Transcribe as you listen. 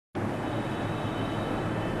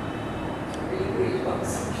great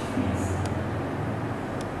ones.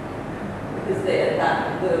 Is there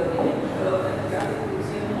that the Munich Ethnographic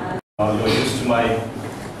Museum has? You're used to my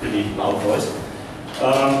pretty loud voice.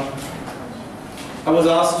 I was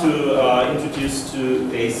asked to introduce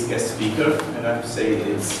today's guest speaker, and I have to say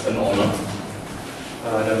it's an honor.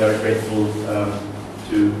 And I'm very grateful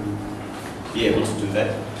to be able to do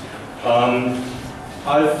that.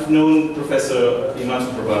 I've known Professor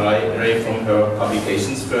Himanshu Prabha Ray from her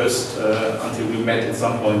publications first until we met at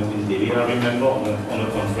some point in Delhi, I remember, on a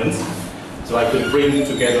conference. So I could bring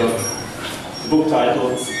together the book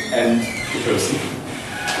titles and the person.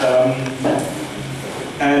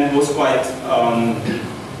 And was quite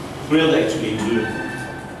thrilled actually to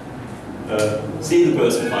see the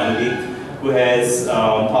person finally, who has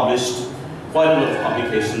published quite a lot of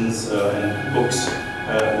publications and books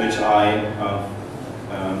which I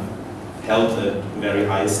held in very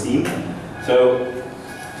high esteem. So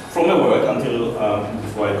from her work until,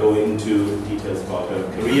 before I go into details about her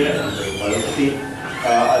career and her biography,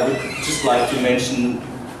 I would just like to mention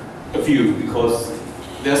a few, because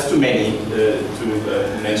there's too many to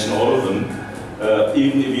mention all of them.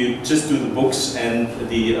 Even if you just do the books and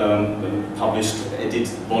the published edited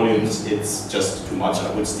volumes, it's just too much.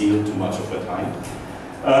 I would steal too much of her time.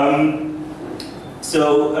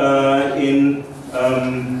 In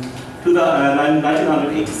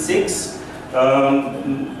 1986, the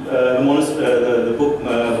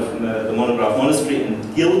monograph Monastery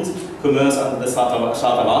and Guild, Commerce under the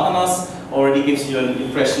Satavahanas, already gives you an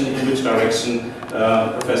impression in which direction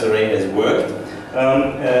Professor Ray has worked.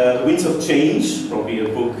 The Winds of Change, probably a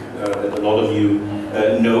book that a lot of you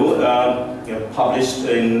know, published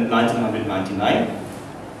in 1999.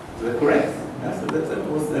 Is that correct? Yeah, so that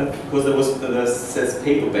was because there says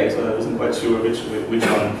paperback, so I wasn't quite sure which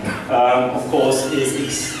one. Of course, is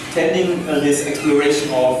extending this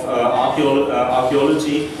exploration of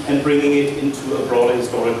archaeology and bringing it into a broader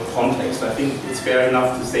historical context. I think it's fair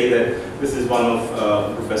enough to say that this is one of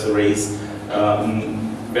Professor Ray's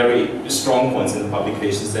very strong points in the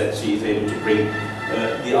publications, that she is able to bring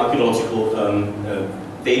the archaeological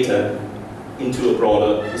data into a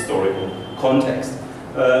broader historical context.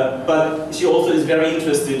 But she also is very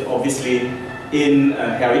interested, obviously, in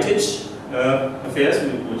heritage affairs,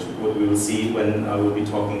 which we will see when I will be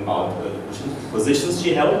talking about the positions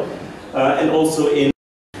she held, and also in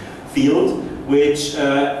field, which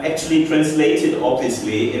actually translated,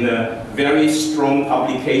 obviously, in a very strong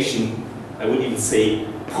publication, I would even say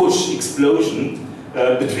push explosion,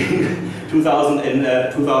 between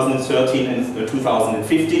 2013 and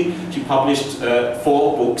 2015. She published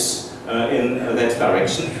 4 books in that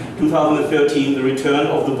direction. 2013, The Return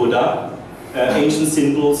of the Buddha, Ancient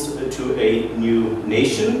Symbols to a New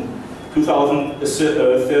Nation.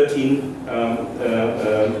 2013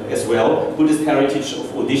 as well, Buddhist Heritage of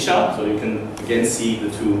Odisha, so you can again see the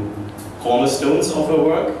 2 cornerstones of her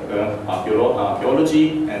work,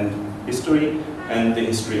 archaeology and history, and the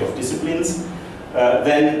history of disciplines.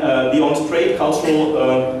 Then Beyond Trade,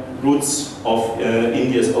 Cultural Roots of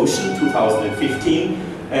India's Ocean, 2015,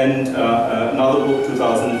 and another book,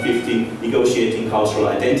 2015, Negotiating Cultural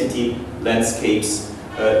Identity, Landscapes,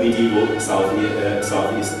 Medieval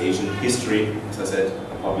Southeast Asian History, as I said,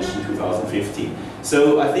 published in 2015.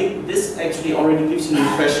 So I think this actually already gives you an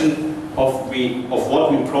impression of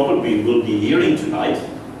what we probably will be hearing tonight,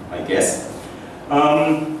 I guess.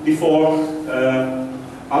 Before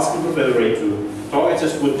asking Professor Ray to talk, I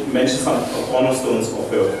just would mention some cornerstones of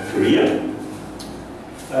her career.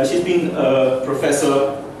 She's been a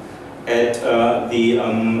professor at the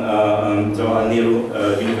Jawaharlal Nehru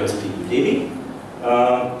University in Delhi,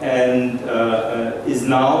 and is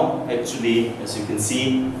now actually, as you can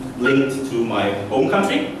see, linked to my home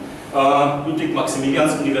country, Ludwig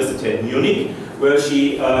Maximilian's University in Munich, where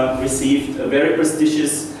she received a very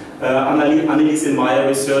prestigious Anneliese Meyer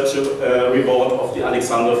Research Reward of the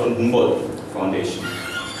Alexander von Humboldt Foundation,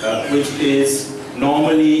 which is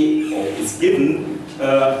normally, or is given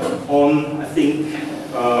on, I think,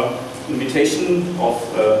 invitation of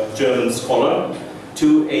a German scholar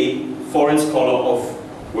to a foreign scholar of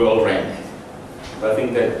world rank. I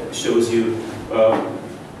think that shows you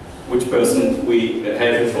which person we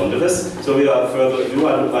have in front of us. So without further ado,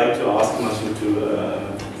 I would like to ask Himanshu to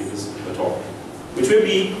give us a talk, which will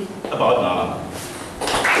be about Nalanda.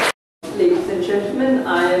 Ladies and gentlemen,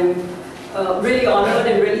 I am really honored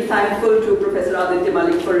and really thankful to Professor Aditya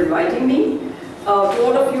Malik for inviting me. To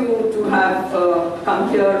all of you to have come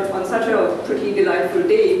here on such a pretty delightful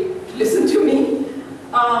day to listen to me,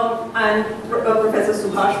 and Professor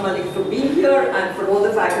Subhash Malik for being here, and for all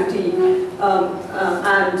the faculty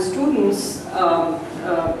and students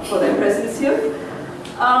for their presence here.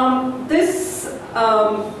 This,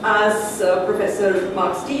 as Professor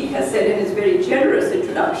Mark Steed has said in his very generous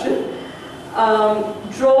introduction,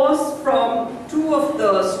 draws from two of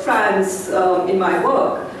the strands in my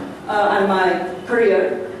work and my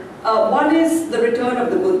career. One is the return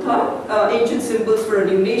of the Buddha, ancient symbols for a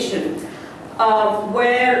new nation,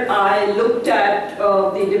 where I looked at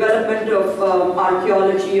the development of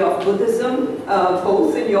archaeology of Buddhism,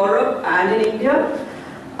 both in Europe and in India,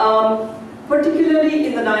 particularly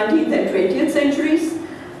in the 19th and 20th centuries,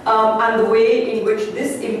 and the way in which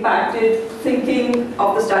this impacted thinking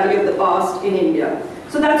of the study of the past in India.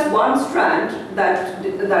 So that's one strand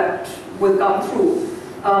that will come through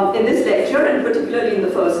in this lecture, and particularly in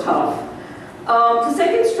the first half. The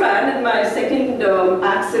second strand and my second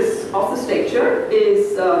axis of this lecture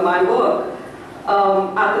is my work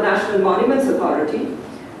at the National Monuments Authority.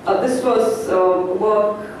 This was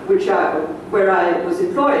work where I was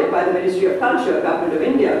employed by the Ministry of Culture, Government of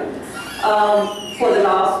India, for the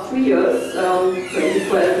last 3 years,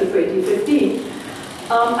 2012 to 2015.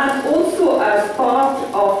 And also as part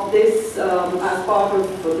of this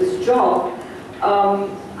job,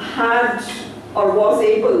 had or was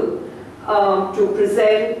able to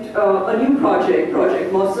present a new project,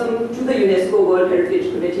 Project Mosam, to the UNESCO World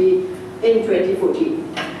Heritage Committee in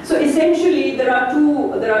 2014. So essentially, there are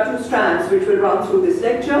two strands which will run through this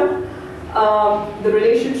lecture: the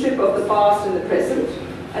relationship of the past and the present,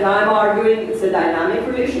 and I'm arguing it's a dynamic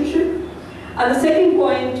relationship. And the second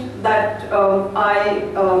point that I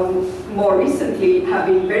more recently have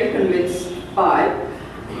been very convinced by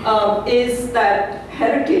is that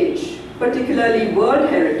heritage, particularly world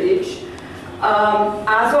heritage,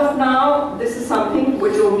 as of now, this is something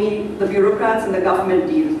which only the bureaucrats and the government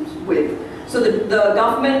deals with. So the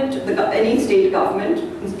government, any state government,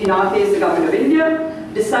 in our case the Government of India,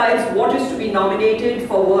 decides what is to be nominated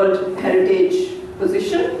for World Heritage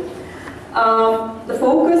position. The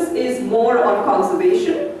focus is more on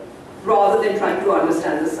conservation rather than trying to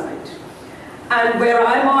understand the site. And where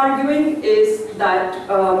I'm arguing is that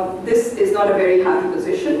this is not a very happy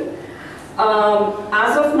position.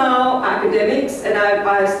 As of now, academics, and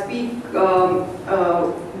I speak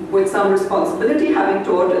with some responsibility, having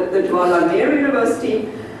taught at the Jawaharlal Nehru University,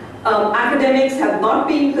 academics have not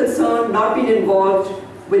been concerned, not been involved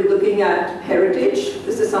with looking at heritage.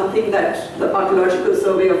 This is something that the Archaeological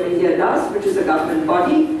Survey of India does, which is a government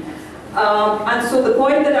body. And so the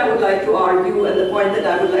point that I would like to argue and the point that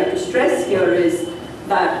I would like to stress here is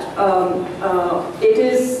that it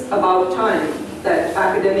is about time that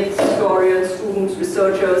academics, historians, students,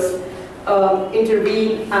 researchers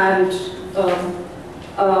intervene and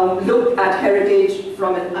look at heritage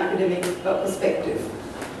from an academic perspective.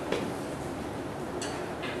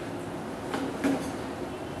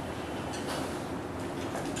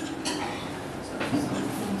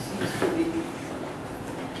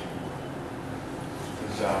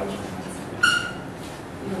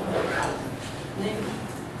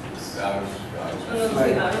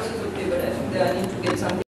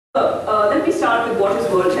 Let me start with what is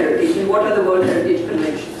World Heritage and what are the World Heritage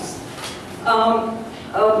Conventions.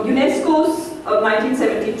 UNESCO's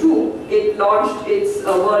 1972, it launched its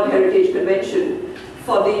World Heritage Convention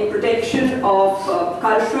for the protection of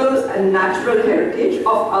cultural and natural heritage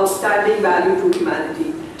of outstanding value to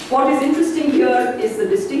humanity. What is interesting here is the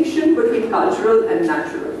distinction between cultural and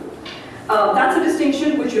natural. That's a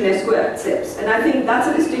distinction which UNESCO accepts, and I think that's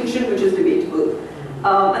a distinction which is debatable.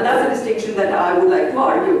 And that's a distinction that I would like to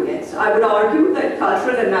argue against. I would argue that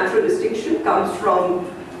cultural and natural distinction comes from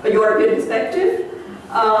a European perspective,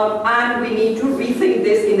 and we need to rethink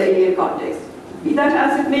this in the Indian context. Be that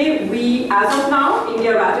as it may, we, as of now,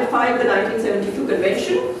 India ratified the 1972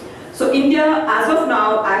 convention. So India, as of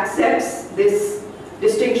now, accepts this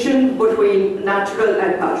distinction between natural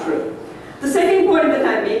and cultural. The second point that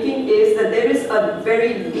I'm making is that there is a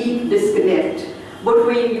very deep disconnect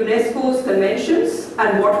between UNESCO's conventions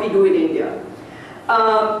and what we do in India.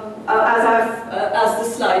 As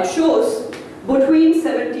this slide shows, between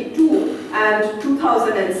 72 and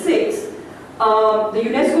 2006, the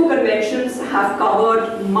UNESCO conventions have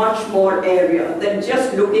covered much more area than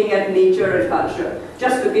just looking at nature and culture,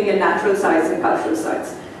 just looking at natural sites and cultural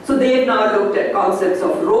sites. So they've now looked at concepts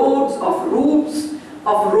of roads, of routes,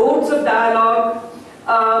 of roads of dialogue.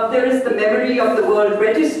 There is the memory of the World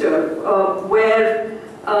Register, where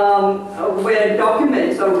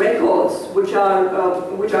documents or records which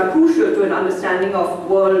are crucial to an understanding of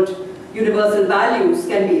world universal values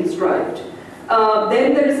can be inscribed.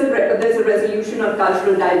 Then there's a resolution on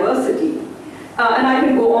cultural diversity. And I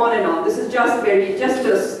can go on and on. This is just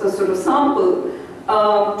a sort of sample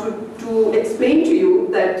to explain to you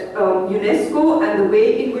that UNESCO and the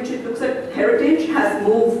way in which it looks at heritage has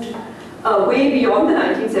moved way beyond the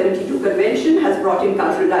 1972 convention, has brought in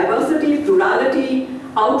cultural diversity, plurality,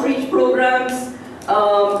 outreach programs,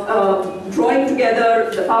 drawing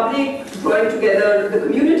together the public, drawing together the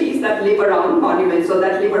communities that live around monuments or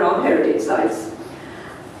that live around heritage sites.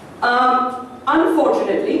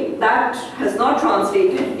 Unfortunately, that has not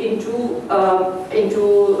translated into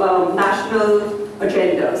national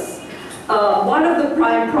agendas. One of the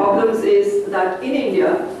prime problems is that in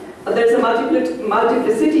India, there's a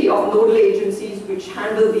multiplicity of nodal agencies which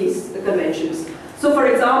handle these conventions. So for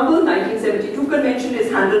example, 1972 convention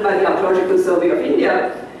is handled by the Archaeological Survey of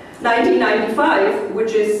India. 1995,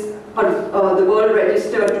 which is the World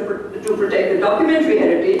Register to protect the documentary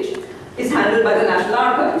heritage, is handled by the National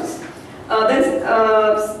Archives. There's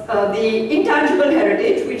the intangible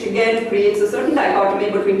heritage, which again creates a certain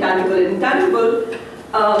dichotomy between tangible and intangible,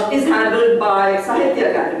 is handled by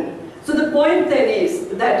Sahitya Academy. So the point then is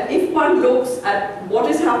that if one looks at what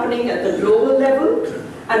is happening at the global level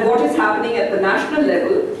and what is happening at the national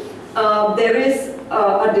level, there is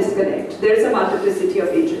a disconnect. There is a multiplicity of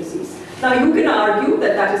agencies. Now you can argue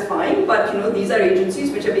that that is fine, but these are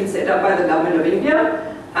agencies which have been set up by the government of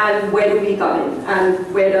India, and where do we come in?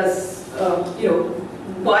 And where does,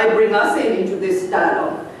 why bring us into this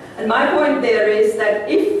dialogue? And my point there is that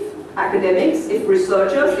if academics, if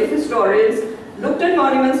researchers, if historians looked at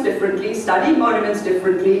monuments differently, studied monuments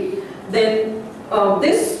differently, then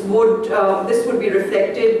this would be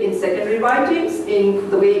reflected in secondary writings, in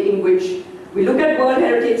the way in which we look at World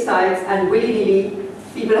Heritage sites, and willy-nilly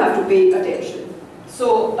people have to pay attention.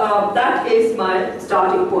 So that is my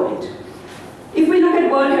starting point. If we look at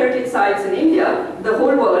World Heritage sites in India, the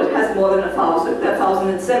whole world has more than 1,000. There are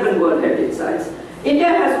 1,007 World Heritage sites. India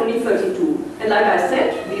has only 32. And like I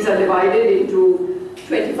said, these are divided into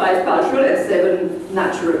 25 cultural and 7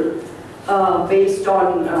 natural, based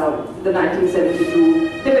on the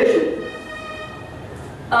 1972 division.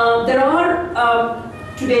 There are,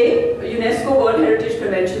 today, UNESCO World Heritage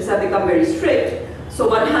Conventions have become very strict, so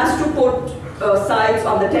one has to put sites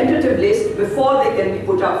on the tentative list before they can be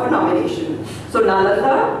put up for nomination. So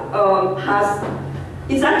Nalanda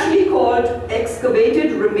is actually called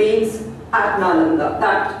Excavated Remains at Nalanda.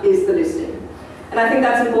 That is the listing. And I think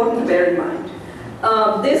that's important to bear in mind.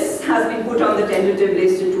 This has been put on the tentative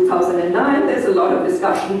list in 2009. There's a lot of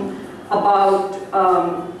discussion about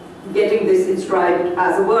getting this inscribed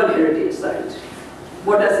as a World Heritage Site.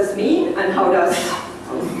 What does this mean, and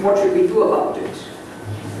what should we do about it?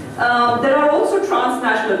 There are also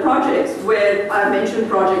transnational projects where I mentioned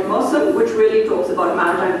Project Mosam, which really talks about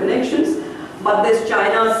maritime connections, but there's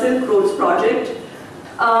China Silk Roads project,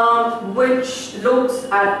 which looks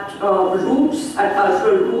at roots, at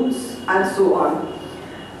cultural roots, and so on.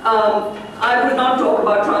 I will not talk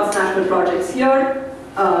about transnational projects here,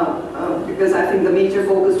 because I think the major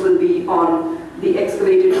focus will be on the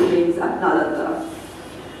excavated remains at Nalanda.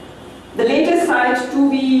 The latest site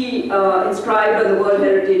to be inscribed on the World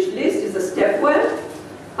Heritage list is a stepwell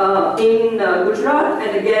in Gujarat,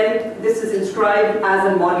 and again, this is inscribed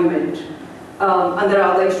as a monument. And there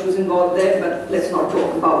are other issues involved there, but let's not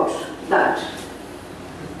talk about that.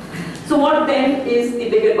 So what then is the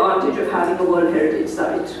big advantage of having a World Heritage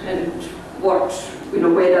Site, and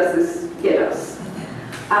where does this get us?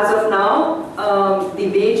 As of now, the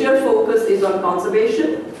major focus is on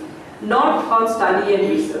conservation, not on study and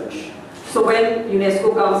research. So when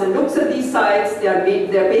UNESCO comes and looks at these sites, they're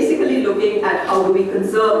basically looking at how do we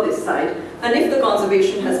conserve this site, and if the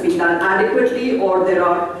conservation has been done adequately, or there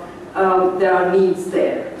are needs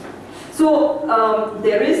there. So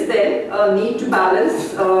there is then a need to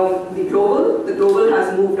balance the global. The global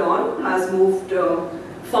has moved on, has moved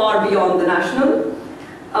far beyond the national,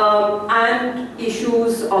 and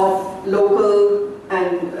issues of local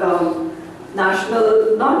and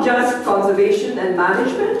national, not just conservation and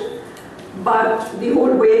management, but the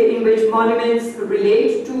whole way in which monuments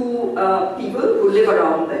relate to people who live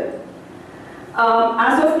around them.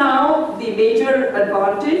 As of now, the major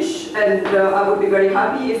advantage, and I would be very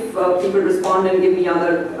happy if people respond and give me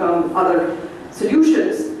other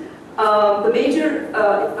solutions, the major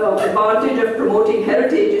advantage of promoting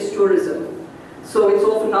heritage is tourism. So it's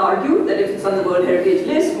often argued that if it's on the World Heritage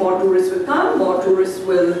list, more tourists will come, more tourists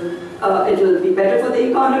will, it will be better for the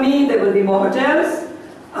economy, there will be more hotels,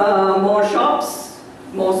 more shops,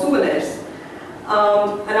 more souvenirs.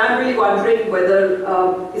 And I'm really wondering whether,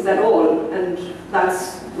 is that all? And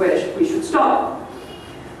that's where we should stop.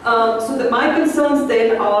 So my concerns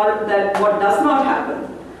then are that what does not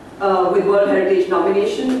happen with World Heritage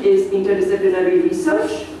nomination is interdisciplinary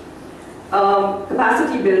research,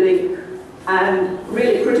 capacity building, and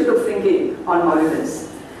really critical thinking on monuments.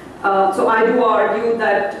 So I do argue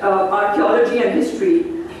that archaeology and history,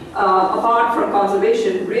 apart from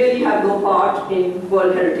conservation, really have no part in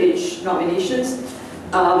World Heritage nominations.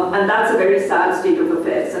 And that's a very sad state of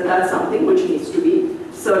affairs, and that's something which needs to be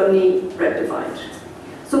certainly rectified.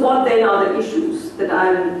 So what then are the issues that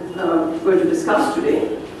I'm going to discuss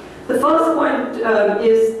today? The first point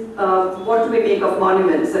is what do we make of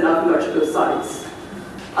monuments and archaeological sites?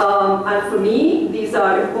 And for me, these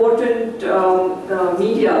are important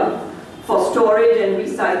media for storage and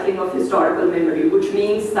recycling of historical memory, which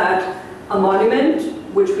means that a monument,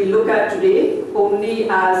 which we look at today only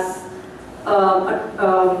as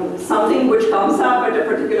something which comes up at a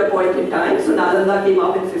particular point in time. So Nalanda came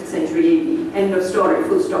up in 5th century AD, end of story,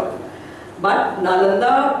 full stop. But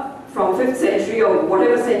Nalanda, from 5th century or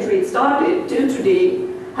whatever century it started till today,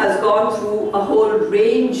 has gone through a whole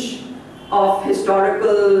range of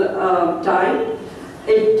historical time.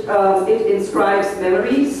 It inscribes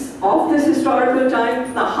memories of this historical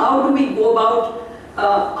time. Now, how do we go about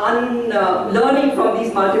learning from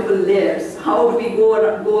these multiple layers? How do we go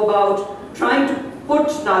about trying to put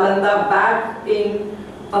Nalanda back in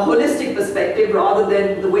a holistic perspective rather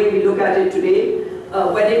than the way we look at it today,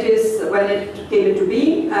 when it came into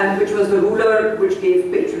being, and which was the ruler which gave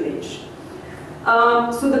patronage.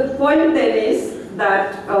 So the point then is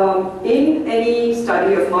that in any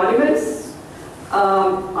study of monuments,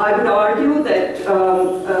 I would argue that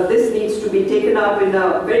this needs to be taken up in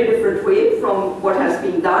a very different way from what has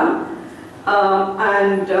been done.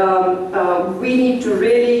 We need to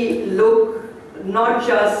really look not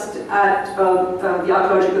just at the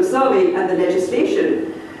archaeological survey and the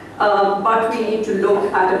legislation, but we need to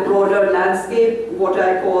look at a broader landscape, what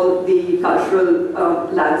I call the cultural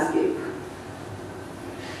landscape.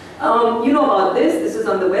 You know about this. This is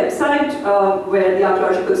on the website where the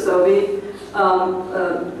archaeological survey,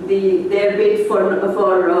 their bid for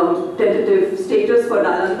tentative status for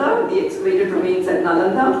Nalanda, the excavated remains at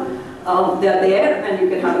Nalanda. They are there, and you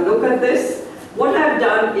can have a look at this. What I've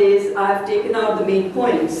done is I've taken out the main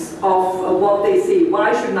points of what they say.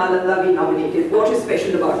 Why should Nalanda be nominated? What is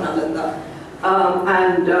special about Nalanda?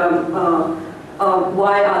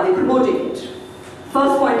 Why are they promoting it?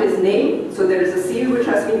 First point is name. So there is a seal which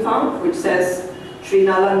has been found, which says Sri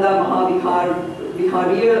Nalanda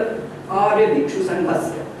Viharya Arya Bhikshu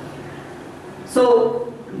Sanghasya.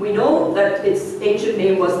 So we know that its ancient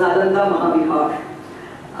name was Nalanda Mahavihar.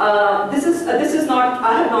 This is not,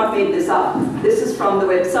 I have not made this up. This is from the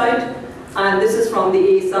website, and this is from the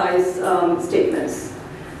ASI's statements.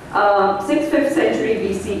 6th, 5th century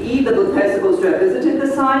BCE, the Buddha is supposed to have visited the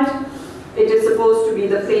site. It is supposed to be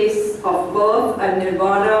the place of birth and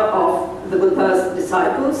nirvana of the Buddha's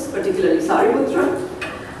disciples, particularly Sariputra.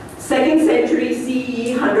 2nd century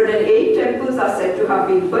CE, 108 temples are said to have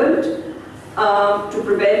been built to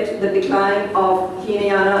prevent the decline of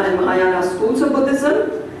Hinayana and Mahayana schools of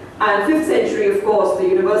Buddhism. And 5th century, of course, the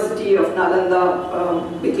University of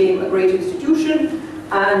Nalanda became a great institution,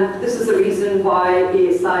 and this is the reason why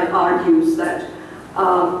ASI argues that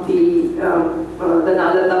the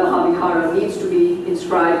Nalanda Mahavihara needs to be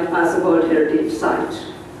inscribed as a World Heritage Site.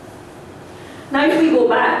 Now, if we go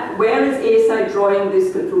back, where is ASI drawing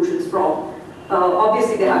these conclusions from?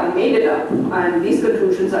 Obviously, they haven't made it up, and these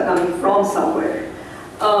conclusions are coming from somewhere.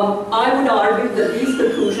 I would argue that these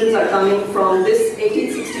conclusions are coming from this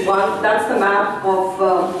 1861, that's the map of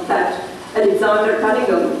that Alexander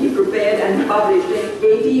Cunningham, he prepared and published in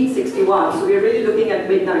 1861, so we're really looking at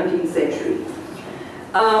mid-19th century.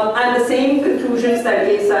 And the same conclusions that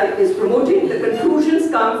ASI is promoting, the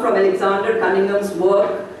conclusions come from Alexander Cunningham's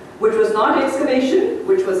work, which was not excavation,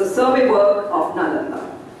 which was a survey work of Nalanda.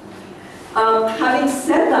 Having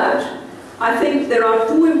said that, I think there are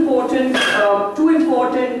two important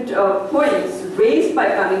points raised by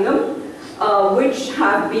Cunningham, which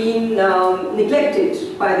have been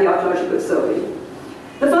neglected by the archaeological survey.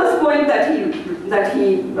 The first point that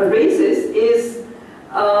he raises is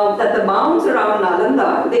that the mounds around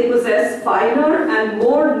Nalanda, they possess finer and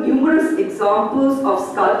more numerous examples of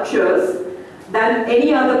sculptures than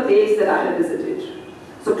any other place that I have visited.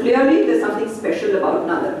 So clearly there's something special about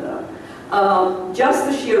Nalanda. Just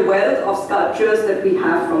the sheer wealth of sculptures that we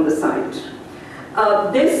have from the site.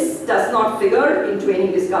 This does not figure into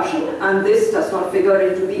any discussion, and this does not figure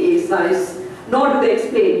into the ASI's, nor do they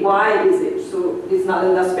explain why is it. So is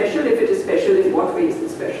Nalanda special? If it is special, in what way is it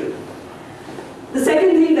special? The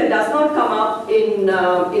second thing that does not come up in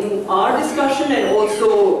our discussion and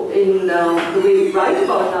also in the way we write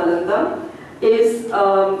about Nalanda is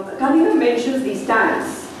Cunningham mentions these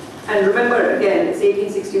tanks. And remember, again, it's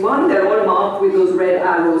 1861, they're all marked with those red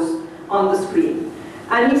arrows on the screen.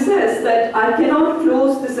 And he says that I cannot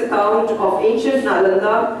close this account of ancient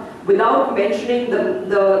Nalanda without mentioning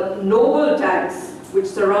the noble tanks which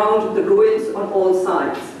surround the ruins on all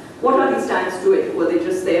sides. What are these tanks doing? Were they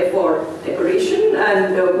just there for decoration?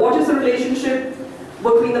 And what is the relationship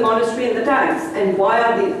between the monastery and the tanks? And why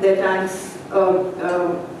are their tanks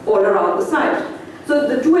all around the site? So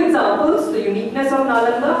the two examples, the uniqueness of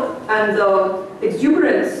Nalanda and the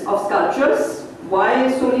exuberance of sculptures,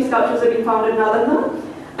 why so many sculptures have been found in Nalanda,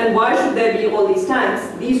 and why should there be all these tanks,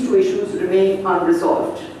 these two issues remain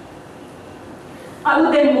unresolved. I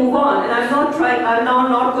will then move on, and I'm now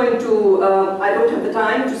not going to, I don't have the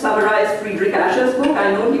time to summarize Friedrich Ascher's book.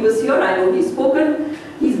 I know he was here, I know he's spoken.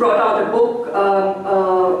 He's brought out a book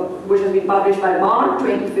which has been published by Marr,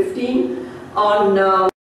 2015, on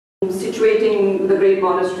situating the great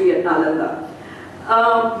monastery at Nalanda.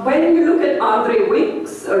 When you look at Andre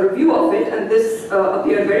Wink's review of it, and this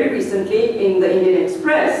appeared very recently in the Indian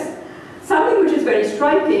Express, something which is very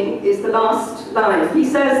striking is the last line. He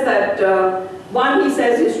says that, one, he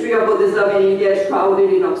says history of Buddhism in India is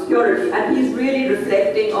shrouded in obscurity, and he's really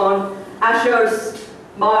reflecting on Ascher's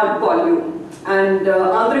Marr volume. And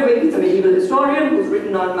Andre Wink is a medieval historian who's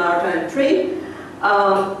written on maritime trade.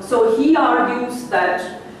 So he argues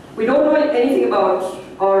that we don't know anything about,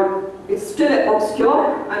 or it's still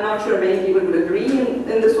obscure. I'm not sure many people would agree in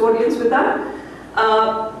this audience with that.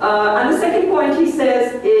 And the second point he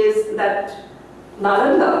says is that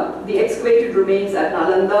Nalanda, the excavated remains at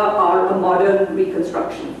Nalanda, are a modern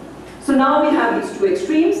reconstruction. So now we have these two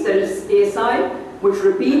extremes. There is a side which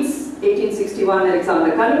repeats 1861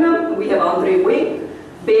 Alexander Cunningham. We have Andre Wink,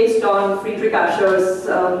 based on Friedrich Ascher's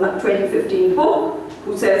 2015 book,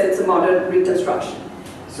 who says it's a modern reconstruction.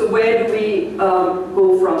 So where do we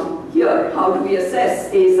go from here? How do we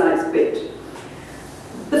assess a size bit?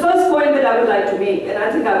 The first point that I would like to make, and I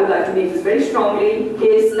think I would like to make this very strongly,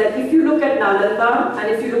 is that if you look at Nalanda and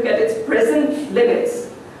if you look at its present limits,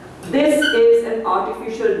 this is an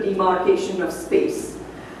artificial demarcation of space.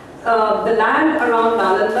 The land around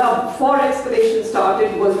Nalanda, before excavation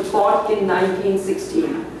started, was bought in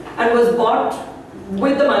 1916 and was bought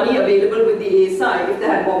with the money available with the ASI. If they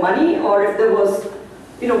had more money, or if there was,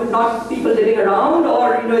 not people living around,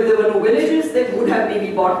 or if there were no villages, they would have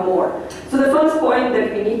maybe bought more. So the first point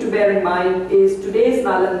that we need to bear in mind is today's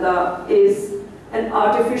Nalanda is an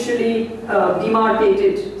artificially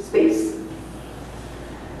demarcated space.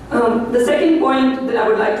 The second point that I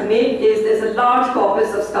would like to make is there's a large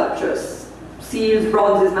corpus of sculptures, seals,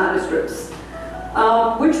 bronzes, manuscripts,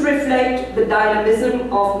 which reflect the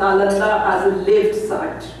dynamism of Nalanda as a lived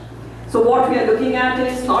site. So what we are looking at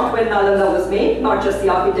is not when Nalanda was made, not just the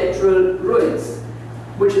architectural ruins,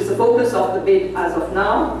 which is the focus of the bid as of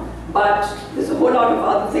now, but there's a whole lot of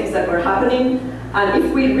other things that were happening. And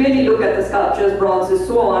if we really look at the sculptures, bronzes,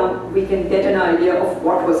 so on, we can get an idea of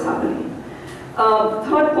what was happening.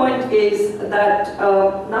 Third point is that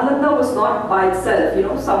Nalanda was not by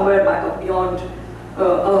itself, somewhere back up beyond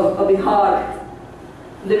a Bihar,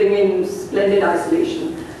 living in splendid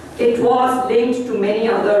isolation. It was linked to many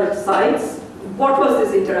other sites. What was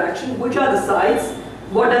this interaction? Which are the sites?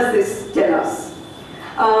 What does this tell us?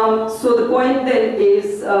 So the point then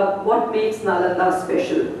is what makes Nalanda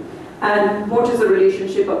special? And what is the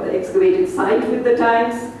relationship of the excavated site with the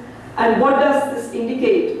tanks? And what does this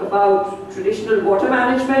indicate about traditional water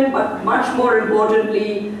management, but much more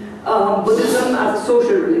importantly, Buddhism as a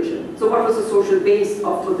social religion? So what was the social base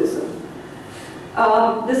of Buddhism?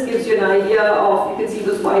 This gives you an idea of, you can see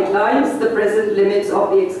those white lines, the present limits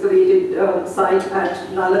of the excavated site at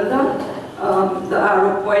Nalanda. The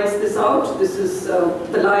arrow points this out. This is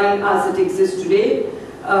the line as it exists today.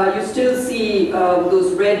 You still see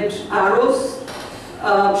those red arrows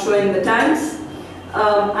showing the tanks.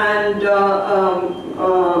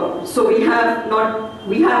 So we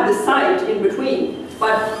have the site in between,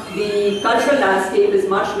 but the cultural landscape is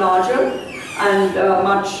much larger and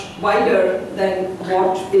much wider than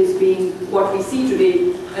what we see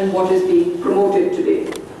today and what is being promoted today.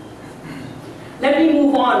 Let me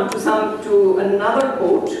move on to another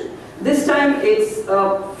quote. This time it's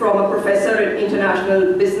from a professor in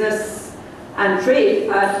international business and trade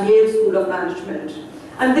at Yale School of Management.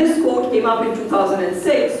 And this quote came up in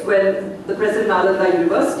 2006 when the present Nalanda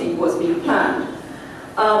University was being planned.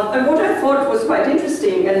 And what I thought was quite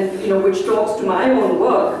interesting, and which talks to my own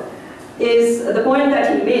work, is the point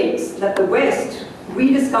that he makes that the West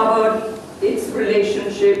rediscovered its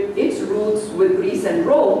relationship, its roots with Greece and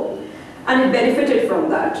Rome, and it benefited from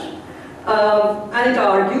that. And it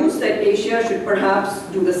argues that Asia should perhaps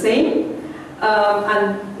do the same,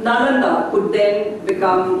 and Nalanda could then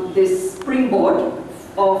become this springboard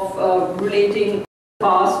of relating the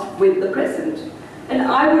past with the present. And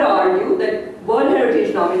I would argue that World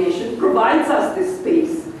Heritage nomination provides us this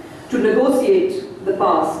space to negotiate the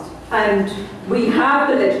past, and we have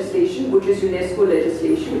the legislation, which is UNESCO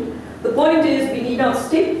legislation. The point is, we need not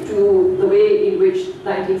stick to the way in which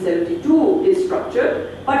 1972 is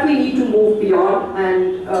structured, but we need to move beyond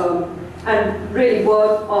and really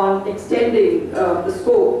work on extending the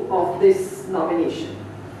scope of this nomination.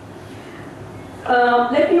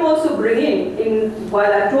 Let me also bring in,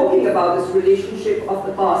 while I'm talking about this relationship of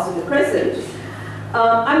the past and the present,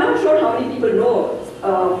 I'm not sure how many people know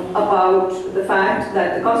about the fact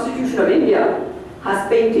that the Constitution of India has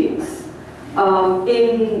paintings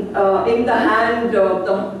in the hand of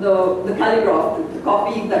the calligraph, the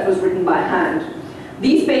copy that was written by hand.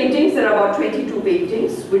 These paintings, there are about 22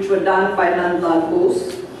 paintings, which were done by Nalanda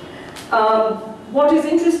Bose. What is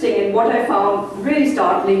interesting and what I found really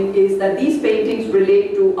startling is that these paintings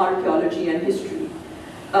relate to archaeology and history.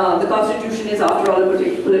 The Constitution is, after all, a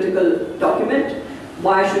political document.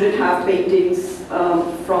 Why should it have paintings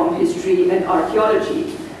from history and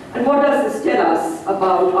archaeology? And what does this tell us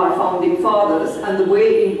about our founding fathers and the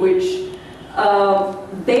way in which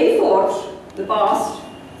they thought the past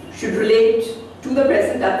should relate to the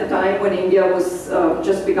present at the time when India was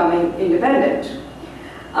just becoming independent?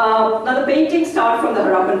 Now the paintings start from the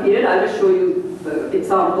Harappan period. I will show you the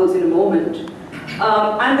examples in a moment.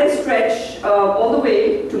 And they stretch all the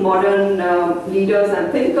way to modern leaders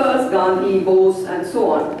and thinkers, Gandhi, Bose, and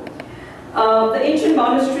so on. The ancient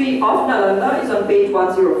monastery of Nalanda is on page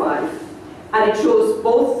 105, and it shows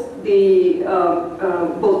both the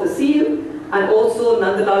seal and also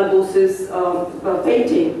Nandalal Bose's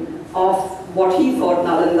painting of what he thought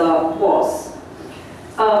Nalanda was.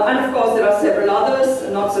 And of course there are several others,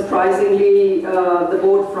 not surprisingly the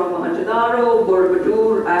boat from Mohenjo-daro,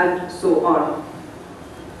 Borobudur, and so on.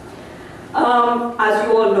 As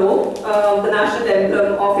you all know, the national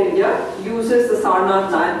emblem of India uses the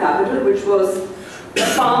Sarnath lion capital, which was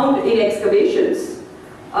found in excavations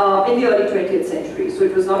in the early 20th century. So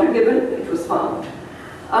it was not a given, it was found.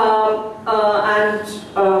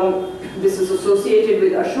 This is associated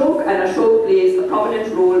with Ashok, and Ashok plays a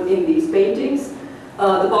prominent role in these paintings.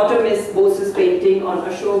 The bottom is Bose's painting on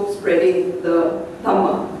Ashok spreading the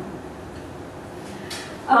Dhamma.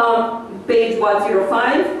 Page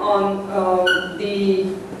 105 on the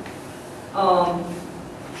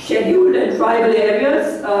scheduled and tribal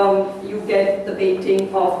areas, you get the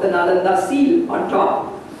painting of the Nalanda seal on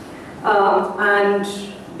top, and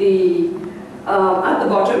at the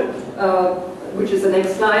bottom, which is the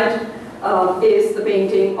next slide, is the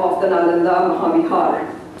painting of the Nalanda Mahavihar.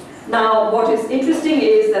 Now, what is interesting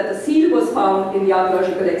is that the seal was found in the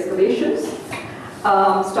archaeological excavations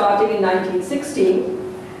starting in 1916.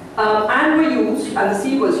 And were used, and the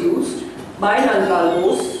seal was used by Nandalal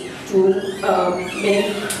Bose to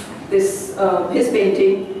make this his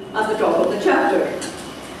painting at the top of the chapter.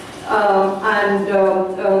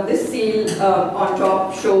 This seal on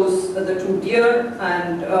top shows the two deer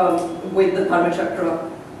and with the Dharma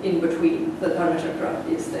Chakra in between. The Dharma Chakra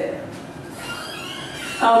is there.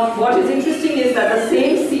 What is interesting is that the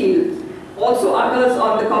same seal also occurs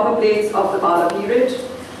on the copper plates of the Pala period,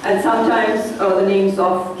 and sometimes the names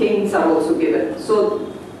of kings are also given. So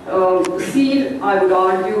the seal, I would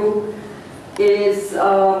argue,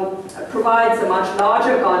 provides a much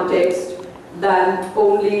larger context than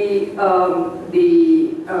only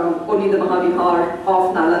the Mahavihar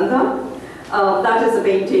of Nalanda. That is a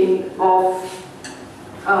painting of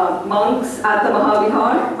monks at the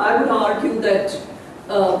Mahavihar. I would argue that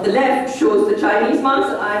the left shows the Chinese monks.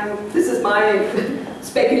 This is my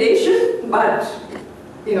speculation, but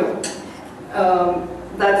you know,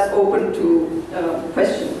 that's open to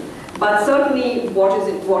question. But certainly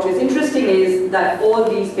what is interesting is that all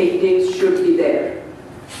these paintings should be there.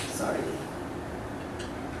 Sorry.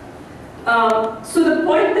 So the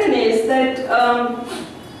point then is that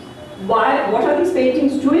what are these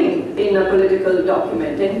paintings doing in a political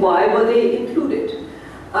document, and why were they included?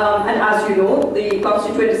 And as you know, the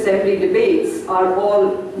Constituent Assembly debates are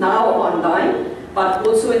all now online, but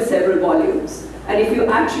also in several volumes. And if you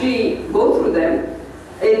actually go through them,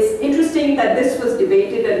 it's interesting that this was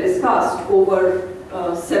debated and discussed over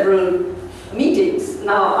several meetings.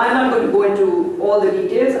 Now, I'm not going to go into all the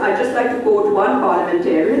details. I'd just like to quote one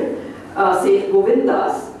parliamentarian, Seth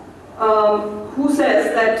Govindas, who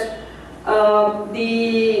says that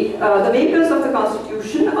the makers of the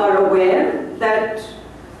Constitution are aware that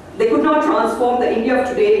they could not transform the India of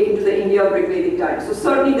today into the India of Rigvedic times. So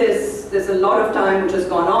certainly there's a lot of time which has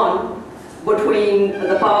gone on between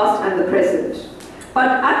the past and the present. But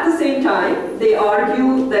at the same time, they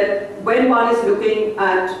argue that when one is looking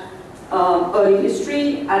at early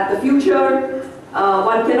history, at the future,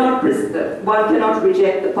 one cannot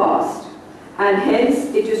reject the past. And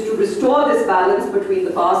hence, it is to restore this balance between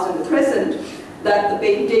the past and the present that the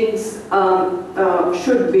paintings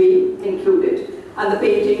should be included. And the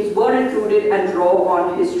paintings were included and draw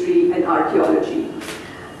on history and archaeology.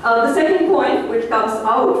 The second point which comes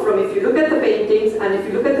out from, if you look at the paintings and if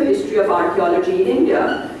you look at the history of archaeology in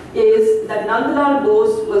India, is that Nandalal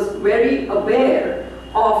Bose was very aware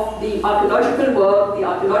of the archaeological work, the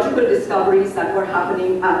archaeological discoveries that were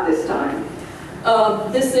happening at this time.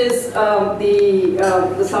 This is the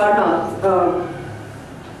Sarnath,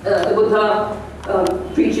 the Buddha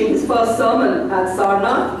preaching his first sermon at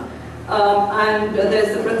Sarnath. And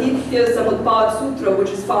there's the Pratitya Samutpad Sutra, which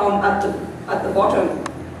is found at the bottom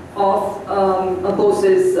of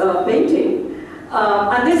Bose's painting.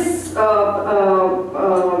 And this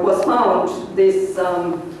was found, this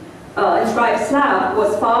inscribed slab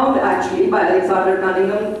was found actually by Alexander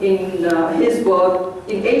Cunningham in his work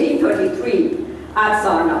in 1833 at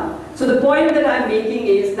Sarnath. So the point that I'm making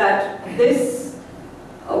is that this,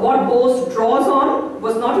 what Bose draws on,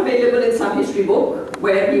 was not available in some history book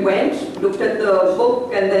where he went, looked at the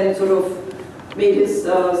book and then sort of made his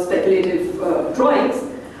speculative drawings,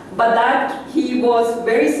 but that he was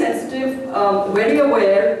very sensitive, very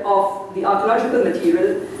aware of the archaeological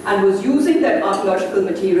material and was using that archaeological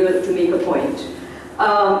material to make a point.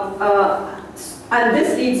 And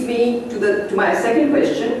this leads me to my second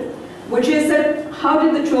question, which is that how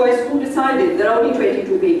did the choice, who decided? There are only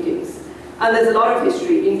 22 paintings, and there's a lot of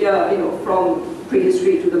history, India, from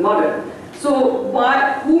prehistory to the modern. So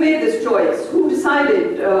who made this choice? Who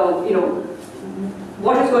decided,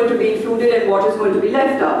 what is going to be included and what is going to be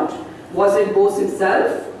left out? Was it Bose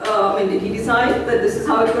himself? Did he decide that this is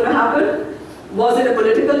how it's going to happen? Was it a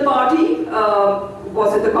political party?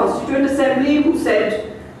 Was it the Constituent Assembly who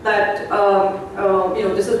said that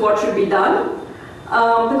this is what should be done?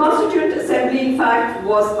 The Constituent Assembly, in fact,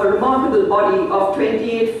 was a remarkable body of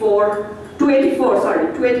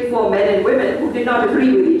 284 men and women who did not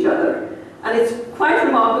agree with each other. And it's quite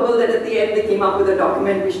remarkable that at the end they came up with a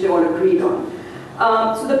document which they all agreed on.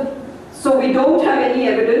 So we don't have any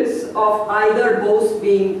evidence of either Bose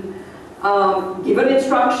being given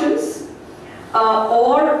instructions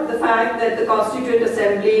or the fact that the Constituent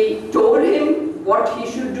Assembly told him what he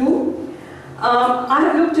should do.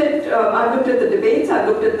 I've looked at the debates. I've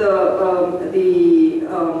looked at the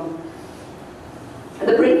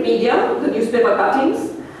print media, the newspaper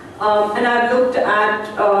cuttings, and I've looked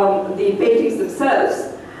at the paintings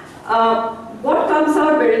themselves. What comes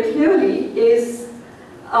out very clearly is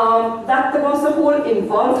that there was a whole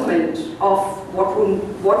involvement of what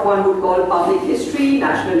one would call public history,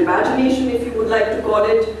 national imagination, if you would like to call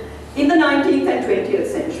it, in the 19th and 20th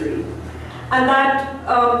century. And that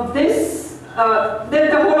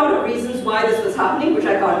there are a whole lot of reasons why this was happening, which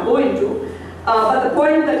I can't go into. But the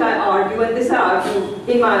point that I argue, and this I argue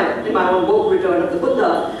in my own book, Return of the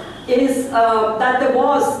Buddha, is that there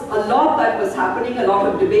was a lot that was happening, a lot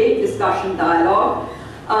of debate, discussion, dialogue,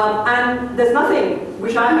 and there's nothing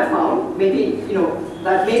which I have found, maybe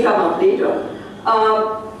that may come up later,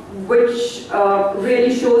 which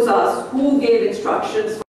really shows us who gave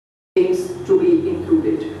instructions for things to be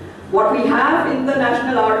included. What we have in the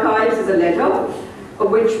National Archives is a letter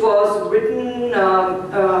which was written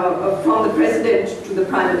from the President to the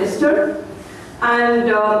Prime Minister, and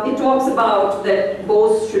it talks about that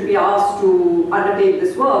Bose should be asked to undertake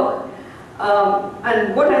this work.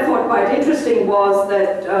 And what I thought quite interesting was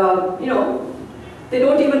that they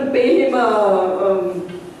don't even pay him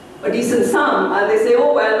a decent sum, and they say,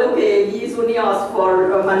 oh well, okay, he's only asked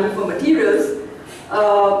for money for materials,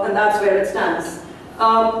 and that's where it stands.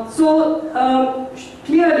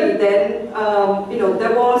 Clearly then,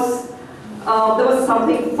 there was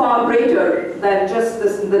something far greater than just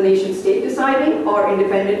the nation state deciding, or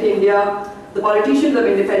independent India, the politicians of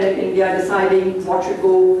independent India deciding what should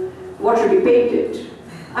be painted.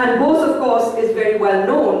 And Bose, of course, is very well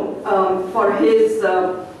known for his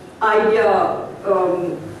idea,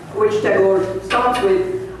 which Tagore starts with,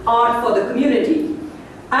 art for the community.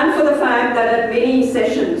 And for the fact that at many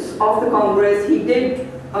sessions of the Congress, he did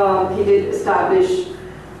establish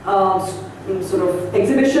sort of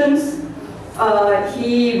exhibitions.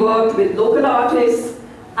 He worked with local artists,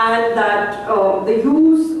 and that the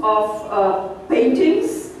use of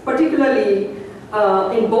paintings, particularly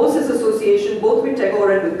in Bose's association both with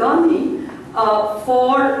Tagore and with Gandhi,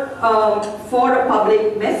 for a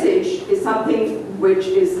public message is something which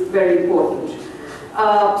is very important.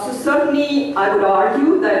 So certainly I would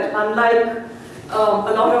argue that unlike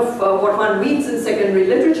a lot of what one reads in secondary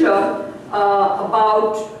literature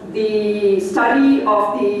about the study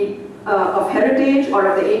of heritage or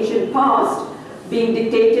of the ancient past being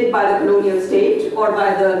dictated by the colonial state or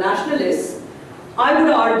by the nationalists, I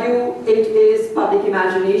would argue it is public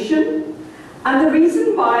imagination. And the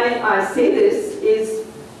reason why I say this is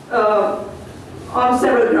on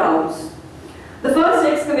several grounds. The first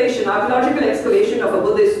excavation, archaeological excavation of a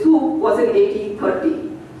Buddhist tomb was in 1830.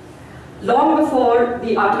 Long before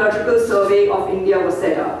the Archaeological Survey of India was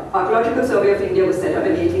set up. Archaeological Survey of India was set up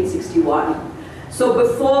in 1861. So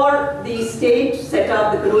before the state set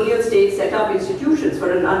up, the colonial state set up institutions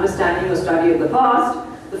for an understanding or study of the past,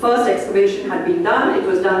 the first excavation had been done. It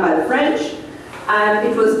was done by the French, and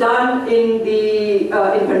it was done in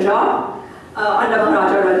Punjab under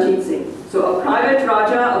Maharaja Ranjit Singh. So a private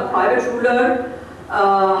Raja, a private ruler,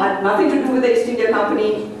 had nothing to do with the East India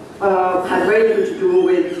Company, had very little to do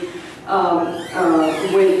with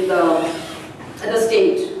the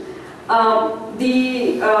state.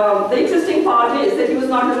 The interesting part is that he was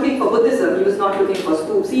not looking for Buddhism, he was not looking for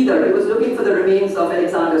stoops either, he was looking for the remains of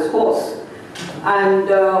Alexander's horse. And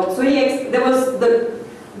so there was the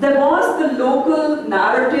local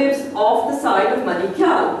narratives of the site of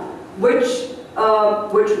Manikyal, which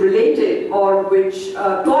related or which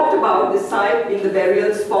talked about this site being the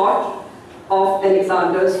burial spot of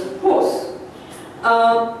Alexander's horse.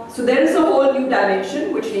 So there is a whole new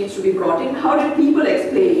dimension which needs to be brought in. How did people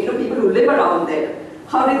explain, people who live around there,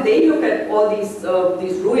 how did they look at all these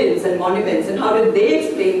ruins and monuments, and how did they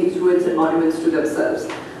explain these ruins and monuments to themselves?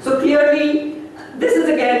 So clearly, this is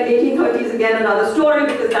again, 1830s again another story,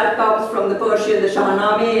 because that comes from the Persian, the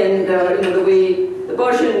Shahnameh, and the way, the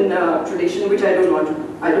Persian tradition, which I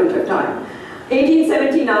don't have time.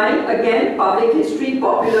 1879, again, public history,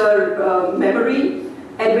 popular memory.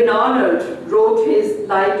 Edwin Arnold wrote his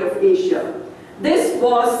Light of Asia. This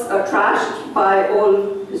was trashed by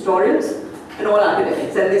all historians and all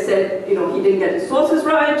academics, and they said, he didn't get his sources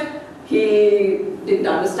right, he didn't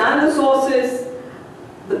understand the sources.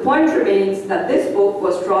 The point remains that this book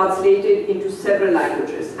was translated into several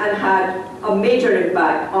languages and had a major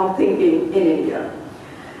impact on thinking in India.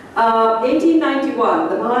 1891,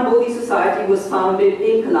 the Mahabodhi Society was founded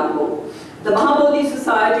in Colombo. The Mahabodhi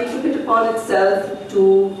Society took it upon itself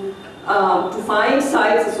to find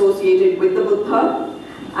sites associated with the Buddha,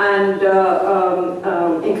 and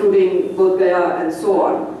including Bodh Gaya and so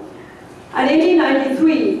on. And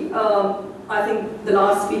 1893, I think the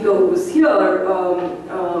last speaker who was here,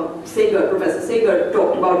 Professor Sager,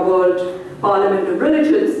 talked about World Parliament of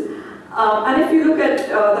Religions. And if you look at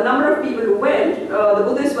the number of people who went, the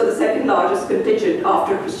Buddhists were the second largest contingent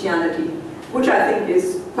after Christianity, which I think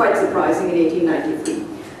is quite surprising in 1893.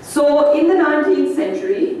 So in the 19th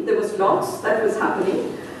century, there was lots that was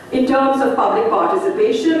happening in terms of public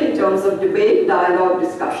participation, in terms of debate, dialogue,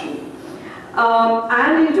 discussion,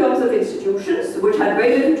 and in terms of institutions which had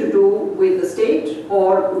very little to do with the state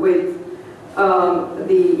or with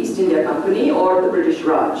the East India Company or the British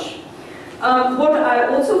Raj. What I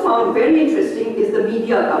also found very interesting is the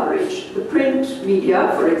media coverage. The print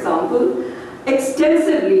media, for example,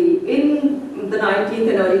 extensively in the 19th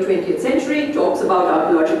and early 20th century talks about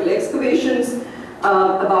archaeological excavations,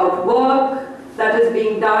 about work that is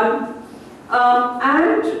being done,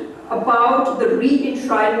 and about the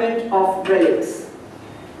re-enshrinement of relics.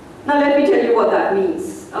 Now let me tell you what that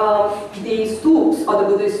means. The stoops, or the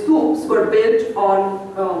Buddhist stoops, were built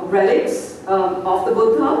on relics of the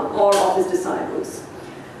Buddha or of his disciples.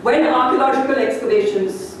 When archaeological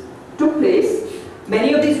excavations took place,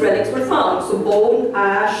 many of these relics were found, so bone,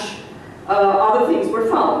 ash, other things were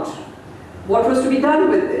found. What was to be done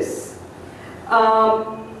with this?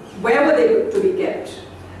 Where were they to be kept?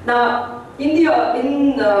 Now, in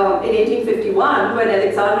 1851, when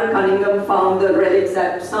Alexander Cunningham found the relics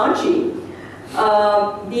at Sanchi,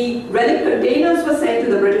 the relic containers were sent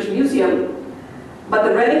to the British Museum, but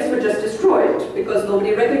the relics were just destroyed because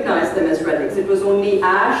nobody recognized them as relics. It was only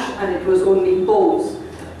ash and it was only bones.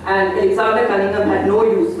 And Alexander Cunningham had no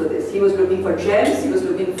use for this. He was looking for gems, he was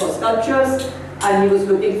looking for sculptures, and he was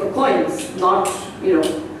looking for coins, not,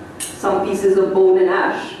 some pieces of bone and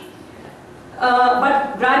ash.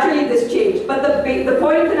 But gradually this changed. But the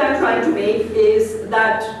point that I'm trying to make is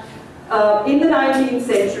that in the 19th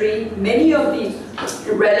century, many of these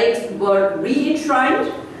relics were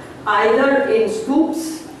re-enshrined, either in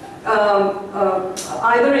stoops,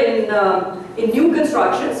 either in new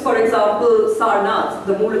constructions. For example, Sarnath,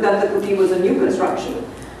 the Moolagandha Kuti, was a new construction.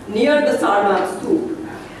 near the Sarnath Stoop.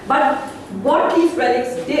 But what these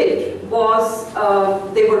relics did was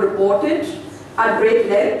they were reported at great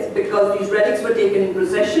length because these relics were taken in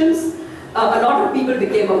processions. A lot of people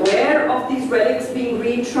became aware of these relics being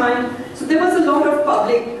re-enshrined. So there was a lot of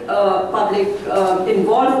public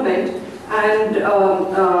involvement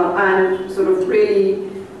and sort of really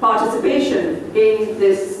participation in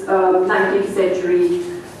this 19th century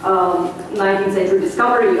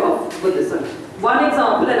discovery of Buddhism. One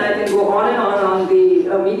example, and I can go on and on the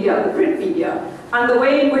media, the print media, and the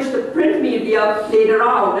way in which the print media played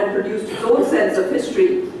around and produced its own sense of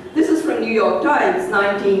history. This is from New York Times,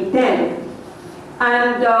 1910.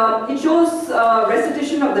 And it shows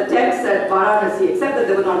recitation of the texts at Varanasi, except that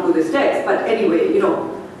they were not Buddhist texts. But anyway, you know,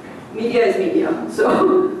 media is media.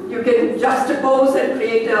 So you can juxtapose and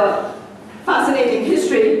create a fascinating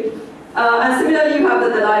history. And similarly, you have the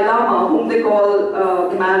Dalai Lama, whom they call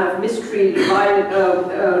the man of mystery,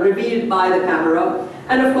 revealed by the camera.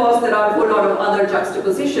 And of course, there are a whole lot of other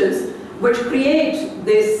juxtapositions which create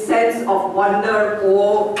this sense of wonder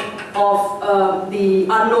or of the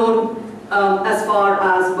unknown as far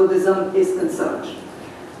as Buddhism is concerned.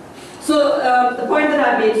 So the point that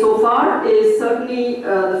I've made so far is certainly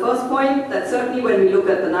the first point, that certainly when we look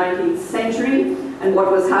at the 19th century and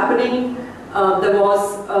what was happening, there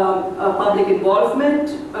was a public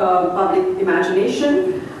involvement, public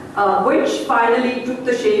imagination, which finally took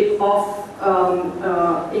the shape of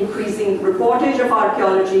increasing reportage of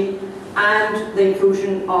archaeology and the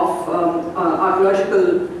inclusion of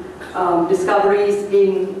archaeological discoveries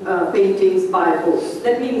in paintings by both.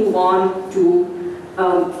 Let me move on to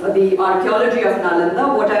the archaeology of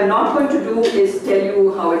Nalanda. What I'm not going to do is tell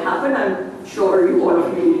you how it happened. I'm sure you all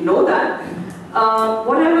of you know that.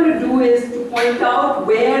 What I'm going to do is to point out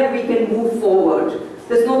where we can move forward.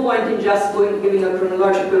 There's no point in just giving a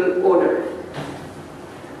chronological order.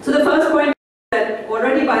 So the first point is that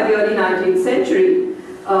already by the early 19th century,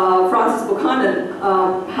 Francis Buchanan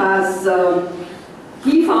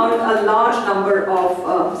he found a large number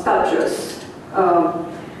of sculptures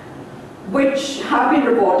which have been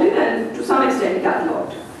reported and to some extent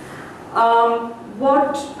catalogued.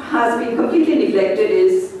 What has been completely neglected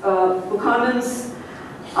is Buchanan's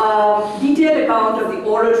detailed account of the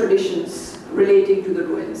oral traditions relating to the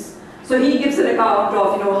ruins. So he gives an account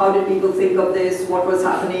of, you know, how did people think of this, what was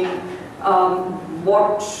happening, how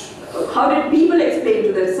did people explain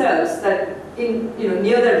to themselves that in, you know,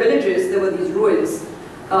 near their villages there were these ruins.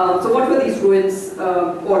 So what were these ruins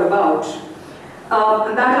all about?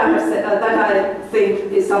 And that I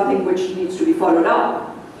think is something which needs to be followed up.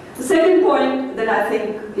 The second point that I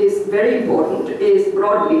think is very important is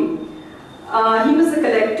broadly. He was the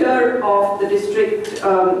collector of the district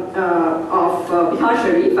of Bihar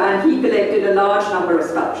Sharif, and he collected a large number of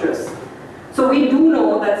sculptures. So we do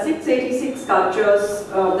know that 686 sculptures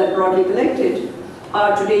that broadly collected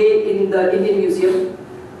are today in the Indian Museum,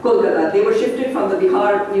 Kolkata. They were shifted from the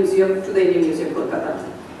Bihar Museum to the Indian Museum, Kolkata.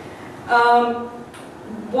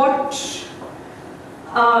 What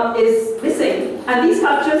is missing, and these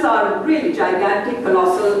sculptures are really gigantic,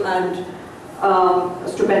 colossal, and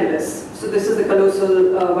stupendous. So this is the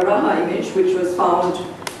colossal Varaha image, which was found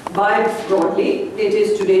by Broadley. It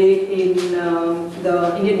is today in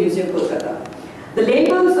the Indian Museum, Kolkata. The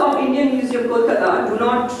labels of Indian Museum, Kolkata do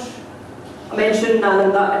not mention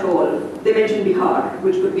Nalanda at all. They mention Bihar,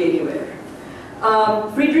 which could be anywhere.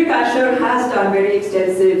 Friedrich Ascher has done very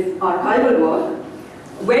extensive archival work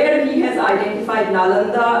where he has identified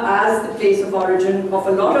Nalanda as the place of origin of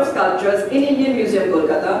a lot of sculptures in Indian Museum,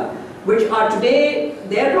 Kolkata, which are today,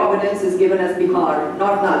 their provenance is given as Bihar,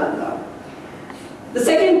 not Nalanda. The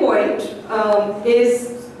second point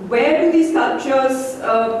is, where do these sculptures,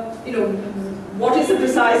 what is the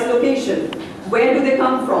precise location? Where do they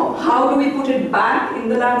come from? How do we put it back in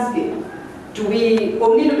the landscape? Do we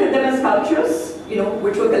only look at them as sculptures,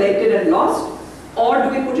 which were collected and lost? Or do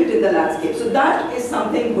we put it in the landscape? So that is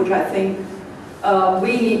something which I think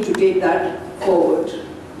we need to take that forward.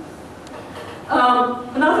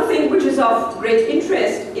 Another thing which is of great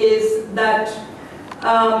interest is that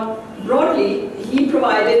broadly he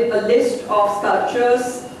provided a list of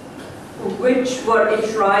sculptures which were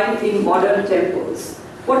enshrined in modern temples.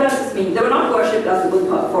 What does this mean? They were not worshipped as the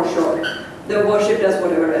Buddha, for sure. They were worshipped as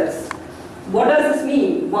whatever else. What does this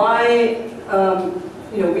mean? Why,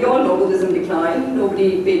 we all know Buddhism declined,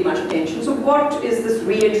 nobody paid much attention. So what is this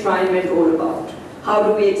re-enshrinement all about? How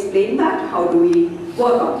do we explain that? How do we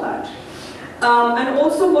work on that? And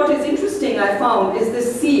also what is interesting, I found, is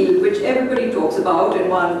this seal, which everybody talks about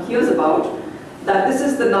and one hears about, that this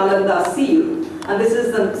is the Nalanda seal, and this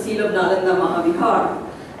is the seal of Nalanda Mahavihar.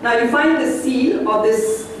 Now you find this seal, or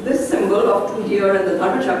this symbol of two deer and the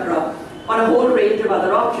Dharma Chakra, on a whole range of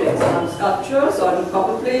other objects, on sculptures, on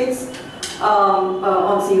copper plates,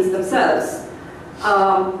 on seals themselves.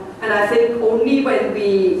 And I think only when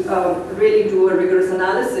we really do a rigorous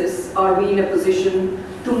analysis are we in a position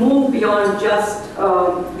to move beyond just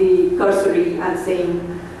the cursory and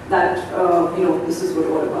saying that, this is what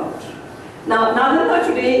we're all about. Now, Nalanda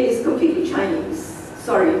today is completely Chinese.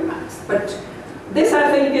 Sorry, Max, but this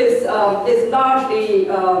I think is largely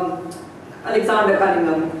Alexander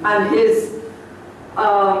Cunningham and his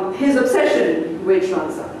obsession with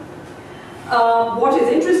Xuanzang. What is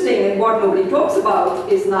interesting and what nobody talks about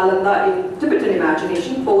is Nalanda in Tibetan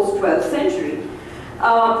imagination post-12th century.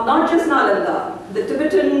 Not just Nalanda, the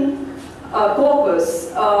Tibetan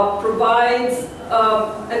corpus provides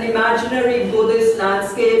an imaginary Buddhist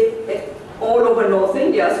landscape all over North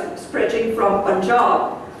India, stretching from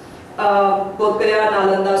Punjab, Bodh Gaya,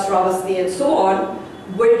 Nalanda, Sravasti, and so on,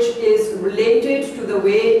 which is related to the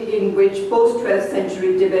way in which post-12th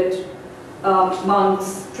century Tibet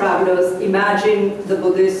monks, travelers imagine the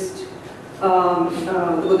Buddhist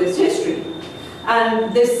history.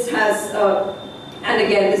 And this has, and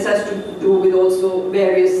again, this has to do with also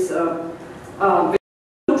various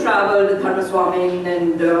who traveled, Dharmaswamin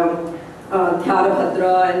and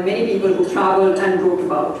Thyarabhadra, and many people who traveled and wrote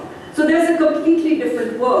about. So there's a completely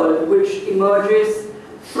different world which emerges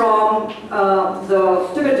from the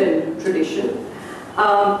Tibetan tradition,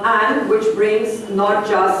 and which brings not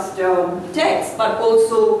just texts, but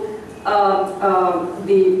also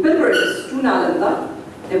the pilgrims to Nalanda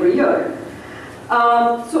every year.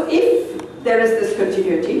 So if there is this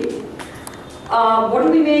continuity, what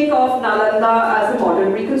do we make of Nalanda as a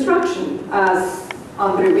modern reconstruction, as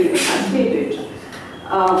Andre Weber has stated?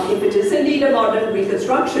 If it is indeed a modern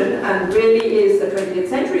reconstruction and really is a 20th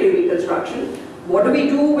century reconstruction, what do we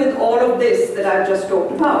do with all of this that I've just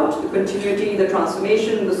talked about? The continuity, the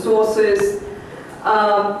transformation, the sources,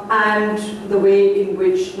 and the way in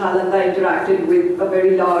which Nalanda interacted with a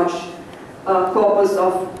very large corpus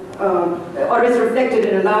of, or is reflected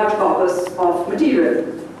in a large corpus of material.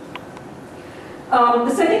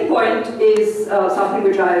 The second point is something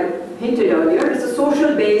which I hinted earlier, is the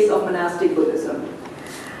social base of monastic Buddhism.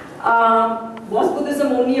 Was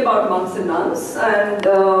Buddhism only about monks and nuns and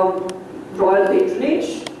royal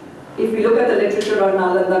patronage? If we look at the literature on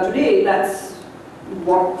Nalanda today, that's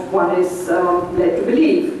what one is led to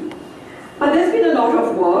believe. But there's been a lot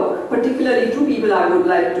of work, particularly two people I would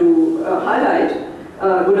like to highlight.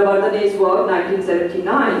 Gunavardhane's work,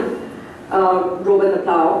 1979, Robe and the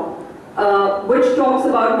Plough, which talks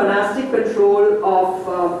about monastic control of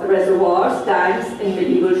reservoirs, tanks in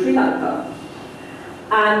medieval Sri Lanka,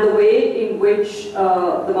 and the way in which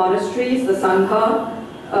the monasteries, the Sangha,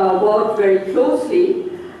 worked very closely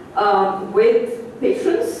with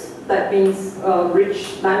patrons, that means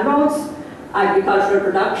rich landlords, agricultural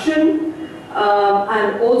production,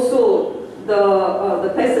 and also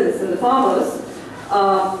the peasants and the farmers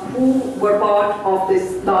who were part of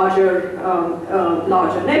this larger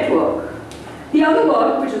network. The other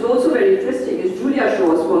work, which is also very interesting, is Julia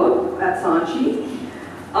Shaw's work at Sanchi,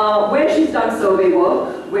 where she's done survey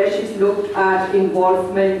work, where she's looked at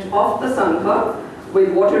involvement of the Sangha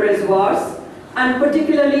with water reservoirs, and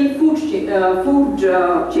particularly food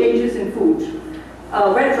changes in food.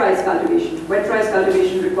 Wet rice cultivation. Wet rice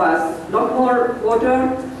cultivation requires a lot more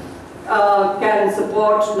water, can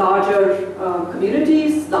support larger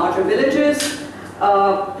communities, larger villages,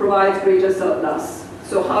 provides greater surplus.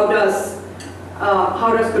 So how does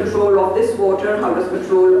control of this water, how does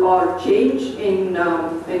control or change in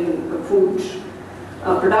food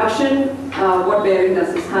production, what bearing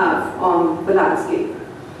does this have on the landscape?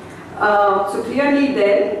 So clearly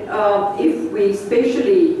then, if we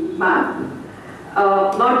spatially map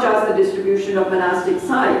not just the distribution of monastic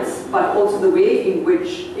sites, but also the way in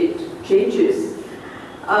which it changes,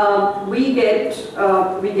 we get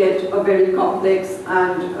a very complex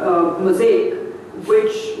and mosaic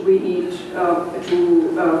which we need to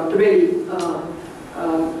really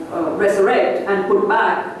resurrect and put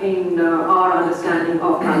back in our understanding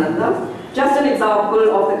of Nalanda. Just an example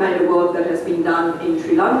of the kind of work that has been done in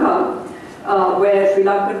Sri Lanka, where Sri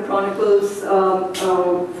Lankan chronicles,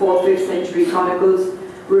 4th, 5th century chronicles,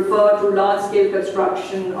 refer to large-scale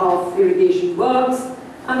construction of irrigation works,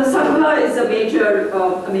 and the Sangha is a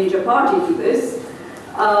major party to this.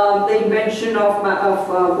 The invention of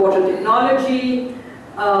water technology,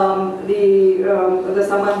 the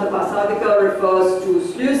Samantha Pasadika refers to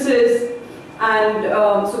sluices, and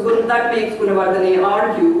so that makes Gunavardhane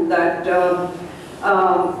argue that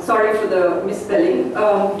sorry for the misspelling,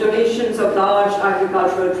 donations of large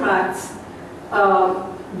agricultural tracts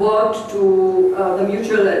worked to the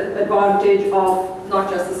mutual advantage of not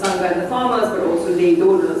just the Sangha and the farmers, but also lay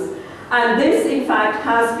donors. And this, in fact,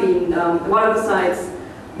 has been one of the sites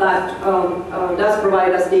that does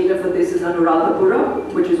provide us data for this is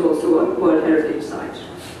Anuradhapura, which is also a World Heritage Site.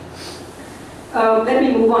 Let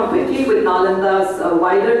me move on quickly with Nalanda's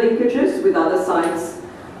wider linkages with other sites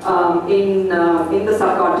in the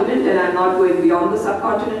subcontinent, and I'm not going beyond the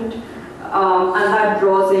subcontinent, and that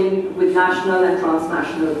draws in with national and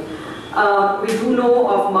transnational. We do know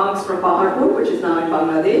of monks from Paharpur, which is now in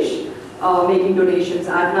Bangladesh, making donations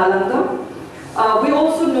at Nalanda. We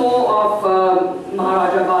also know of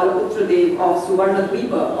Maharaja Balaputra Dev of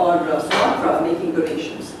Suvarnadvipa or Sumatra making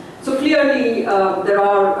donations. So clearly there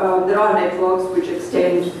are networks which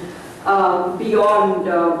extend beyond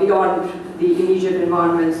the immediate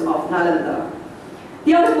environments of Nalanda.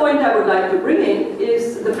 The other point I would like to bring in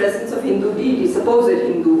is the presence of Hindu deities, supposed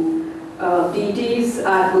Hindu deities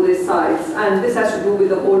at Buddhist sites, and this has to do with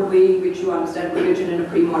the whole way in which you understand religion in a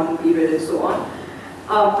pre-modern period and so on.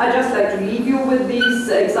 I'd just like to leave you with these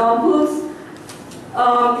examples.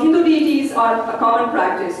 Hindu deities are a common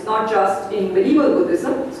practice, not just in medieval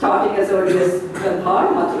Buddhism, starting as early as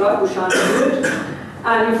Gandhar, Mathura, Kushan,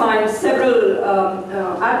 and you find several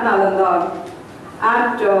at Nalanda,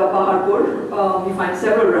 at Paharpur, you find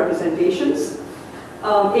several representations.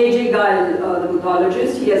 A.J. Gail, the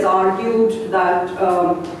Buddhologist, he has argued that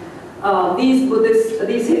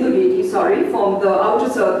these Hindu deities, form the outer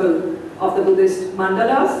circle of the Buddhist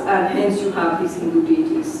mandalas, and hence you have these Hindu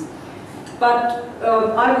deities. But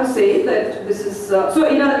I would say that this is, so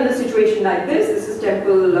in a situation like this is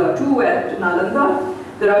temple 2 at Nalanda.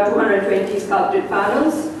 There are 220 sculpted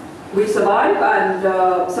panels. We survive, and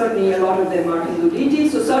certainly a lot of them are Hindu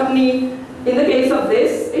deities. So certainly, in the case of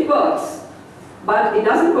this, it works. But it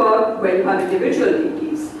doesn't work when you have individual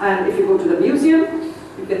deities. And if you go to the museum,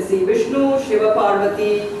 you can see Vishnu, Shiva,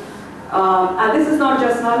 Parvati, and this is not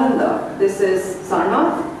just Nalanda. This is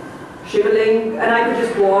Sarnath, Shivaling, and I could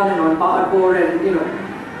just go on and on, Paharpur, and you know.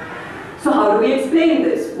 So how do we explain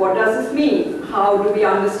this? What does this mean? How do we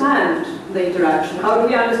understand the interaction? How do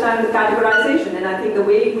we understand the categorization? And I think the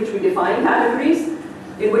way in which we define categories,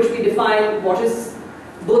 in which we define what is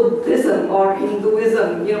Buddhism or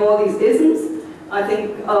Hinduism, you know, all these isms, I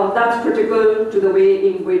think that's critical to the way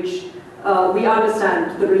in which we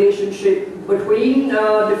understand the relationship between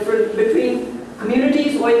between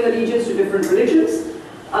communities owing allegiance to different religions,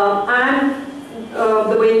 and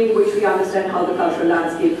the way in which we understand how the cultural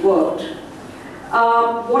landscape worked.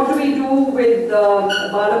 What do we do with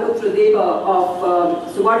Balaputra Deva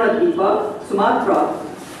of Suvarnadvipa, Sumatra,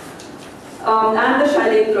 and the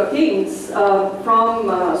Shailendra kings from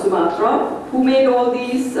Sumatra, who made all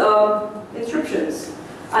these inscriptions?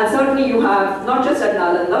 And certainly you have, not just at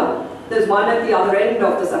Nalanda, there's one at the other end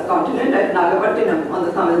of the subcontinent at Nagapattinam on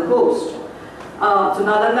the Tamil coast. So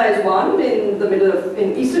Nalanda is one in the middle of,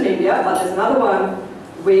 in eastern India, but there's another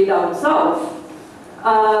one way down south.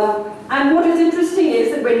 And what is interesting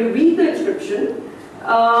is that when you read the inscription,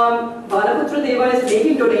 Balaputra Deva is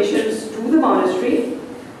making donations to the monastery,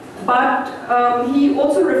 but he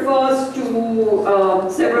also refers to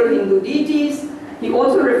several Hindu deities. He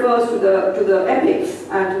also refers to the epics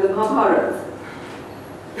and to the Mahabharata.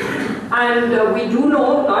 And we do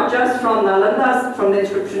know, not just from Nalanda, from the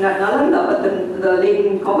inscription at Nalanda, but the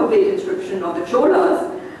laden copper plate inscription of the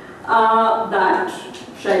Cholas, that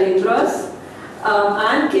Shailendras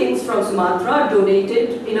and kings from Sumatra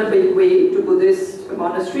donated in a big way to Buddhist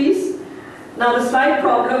monasteries. Now the slight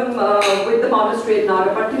problem with the monastery at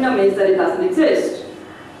Nagapattinam is that it doesn't exist.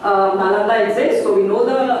 Nalanda exists, so we know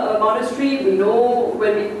the monastery, we know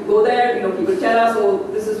when we go there, you know, people tell us, oh,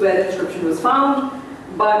 this is where the inscription was found,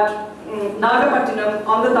 but Nagapattinam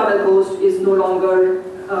on the Tamil coast is no longer,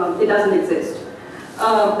 it doesn't exist.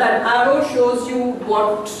 That arrow shows you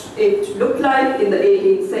what it looked like in the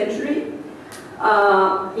 18th century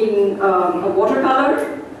in a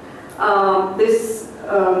watercolor. This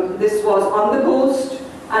was on the coast,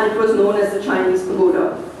 and it was known as the Chinese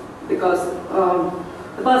pagoda because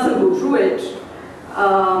the person who drew it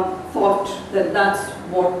thought that that's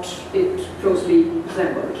what it closely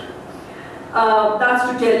resembled.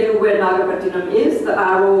 That's to tell you where Nagapattinam is. The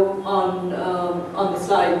arrow on the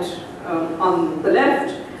slide on the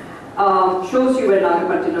left shows you where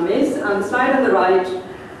Nagapattinam is, and the slide on the right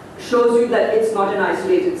shows you that it's not an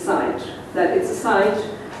isolated site, that it's a site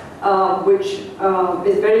which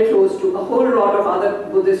is very close to a whole lot of other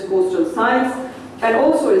Buddhist coastal sites, and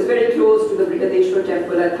also is very close to the Brihadeshwar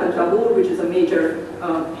temple at Thanjavur, which is a major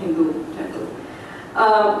Hindu temple.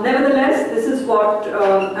 Nevertheless, this is what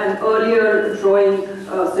an earlier drawing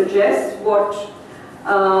suggests, what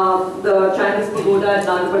the Chinese pagoda at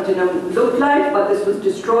Nagapattinam looked like, but this was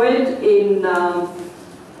destroyed in the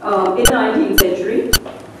 19th century.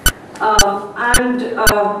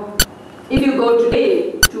 If you go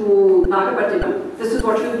today to Nagapattinam, this is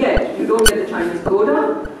what you get. You don't get the Chinese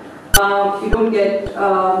pagoda, you don't get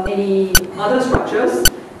any other structures,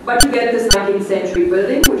 but you get this 19th century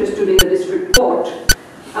building, which is today the district court.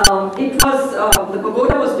 The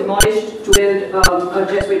pagoda was demolished to build a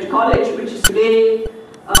Jesuit college, which is today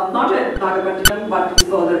not at Nagapattinam, but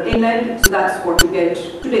further inland, so that's what you get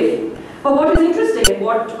today. But what is interesting and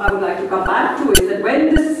what I would like to come back to is that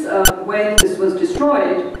when this was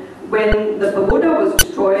destroyed, when the pagoda was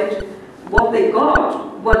destroyed, what they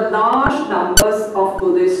got were large numbers of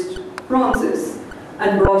Buddhist bronzes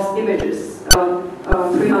and bronze images,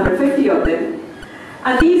 350 of them.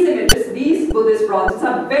 And these images, these Buddhist bronzes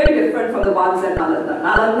are very different from the ones at Nalanda.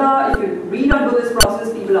 Nalanda, if you read on Buddhist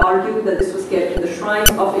bronzes, people argue that this was kept in the shrines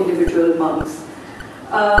of individual monks.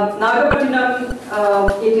 Nagapattinam,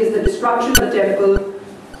 it is the destruction of the temple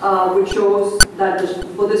which shows that the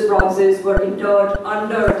Buddhist bronzes were interred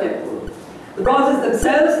under a temple. The bronzes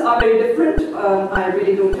themselves are very different. I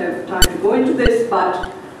really don't have time to go into this, but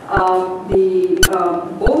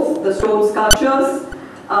both the stone sculptures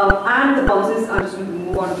and the bronzes, I'm just going to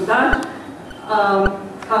move on to that.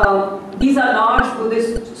 These are large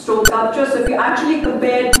Buddhist stone sculptures, so if you actually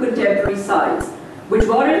compare contemporary sites, which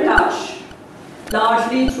were in touch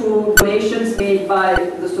largely through donations made by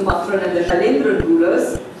the Sumatran and the Shailendran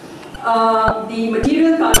rulers, the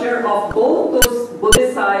material culture of both those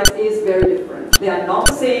Buddhist sites is very different. They are not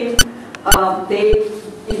the same. They,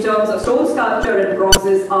 in terms of stone sculpture and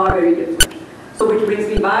bronzes, are very different. So which brings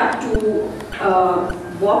me back to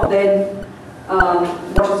what is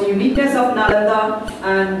the uniqueness of Nalanda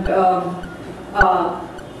and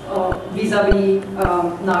vis-a-vis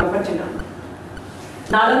Nagapattinam.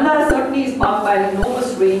 Nalanda certainly is marked by an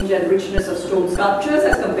enormous range and richness of stone sculptures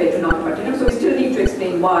as compared to Nagapattinam, so we still need to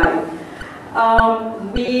explain why.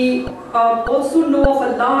 We also know of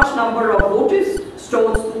a large number of votive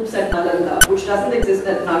stone stoops at Nalanda, which doesn't exist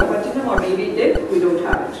at Nagapattinam, or maybe it did, we don't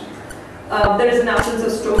have it. There is an absence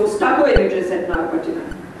of stone stucco images at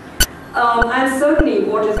Nagapattinam. And certainly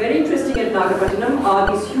what is very interesting at Nagapattinam are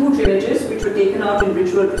these huge images which were taken out in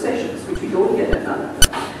ritual processions, which we don't get at Nalanda.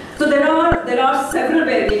 So there are several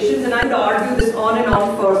variations, and I would argue this on and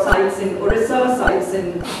on for sites in Orissa, sites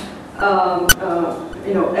in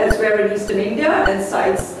elsewhere in eastern India, and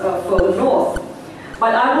sites further north.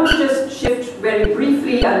 But I want to just shift very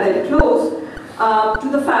briefly and then close to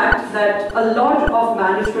the fact that a lot of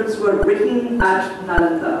manuscripts were written at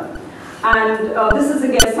Nalanda, and this is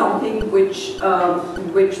again something which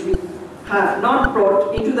we have not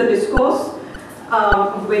brought into the discourse.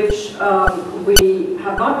 Which we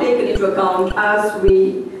have not taken into account as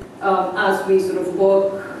we sort of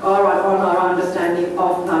work on our understanding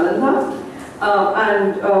of Nalanda.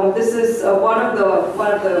 This is one of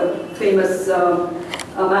the famous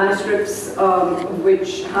manuscripts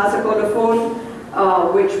which has a colophon,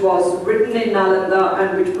 which was written in Nalanda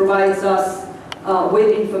and which provides us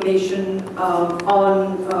with information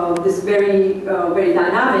on this very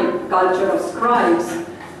dynamic culture of scribes.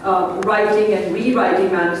 Writing and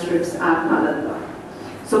rewriting manuscripts at Nalanda.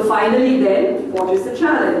 So finally then, what is the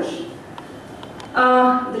challenge?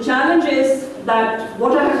 The challenge is that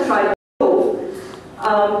what I have tried to show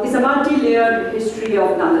is a multi-layered history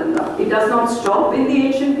of Nalanda. It does not stop in the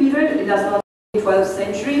ancient period, it does not stop in the 12th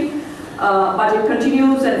century, but it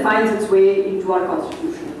continues and finds its way into our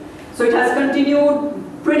constitution. So it has continued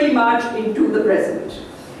pretty much into the present.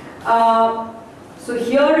 So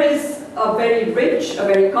here is a very rich, a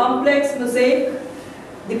very complex mosaic.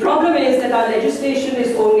 The problem is that our legislation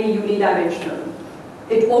is only unidimensional.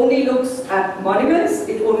 It only looks at monuments,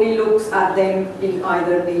 it only looks at them in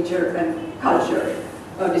either nature and culture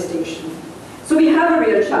distinction. So we have a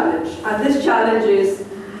real challenge, and this challenge is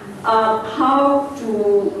how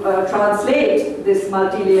to translate this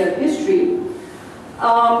multi-layered history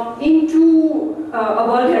into a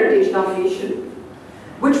World Heritage nomination,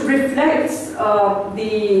 which reflects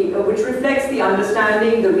the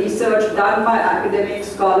understanding, the research done by academics,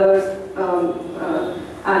 scholars,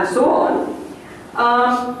 and so on,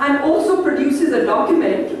 and also produces a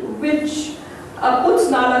document which puts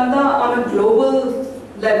Nalanda on a global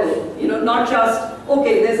level. Not just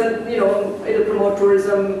there's it'll promote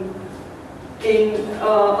tourism in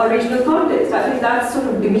a regional context. I think that's sort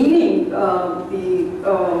of demeaning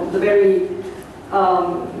the very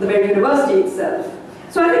university itself.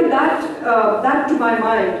 So I think that to my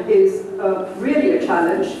mind is really a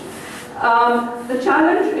challenge. The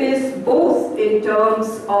challenge is both in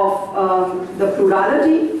terms of the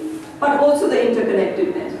plurality, but also the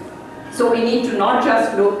interconnectedness. So we need to not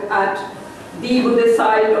just look at the Buddhist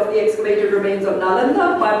side of the excavated remains of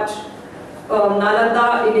Nalanda, but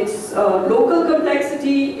Nalanda in its local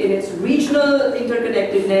complexity, in its regional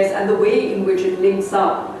interconnectedness, and the way in which it links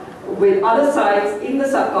up with other sites in the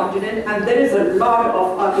subcontinent. And there is a lot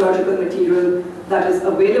of archaeological material that is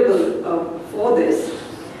available for this.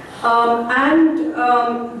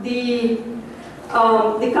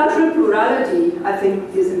 The cultural plurality, I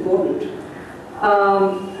think, is important.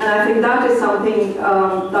 And I think that is something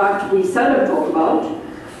that we seldom talk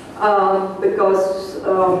about because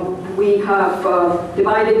we have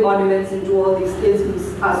divided monuments into all these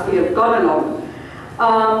isms as we have gone along.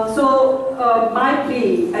 My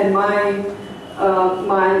plea and my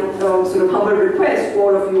sort of humble request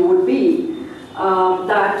for all of you would be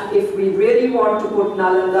that if we really want to put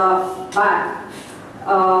Nalanda back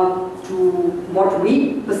to what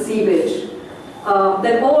we perceive it,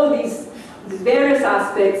 then all these various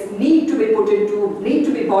aspects need to be brought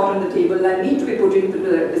on the table and need to be put into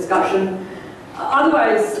the discussion.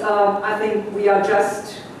 Otherwise, I think we are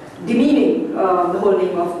just demeaning the whole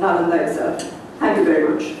name of Nalanda itself. Thank you very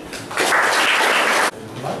much.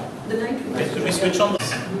 Could we switch on?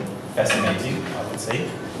 Fascinating, I would say.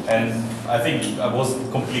 And I think I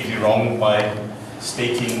wasn't completely wrong by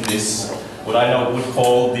stating this, what I now would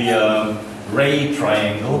call the Ray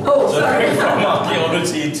triangle. Oh, sorry. From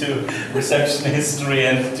archaeology to reception history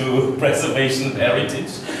and to preservation of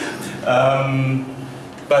heritage.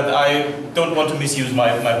 But I don't want to misuse my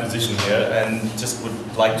position here and just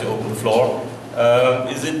would like to open the floor.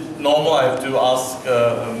 Is it normal, I have to ask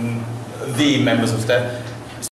the members of staff,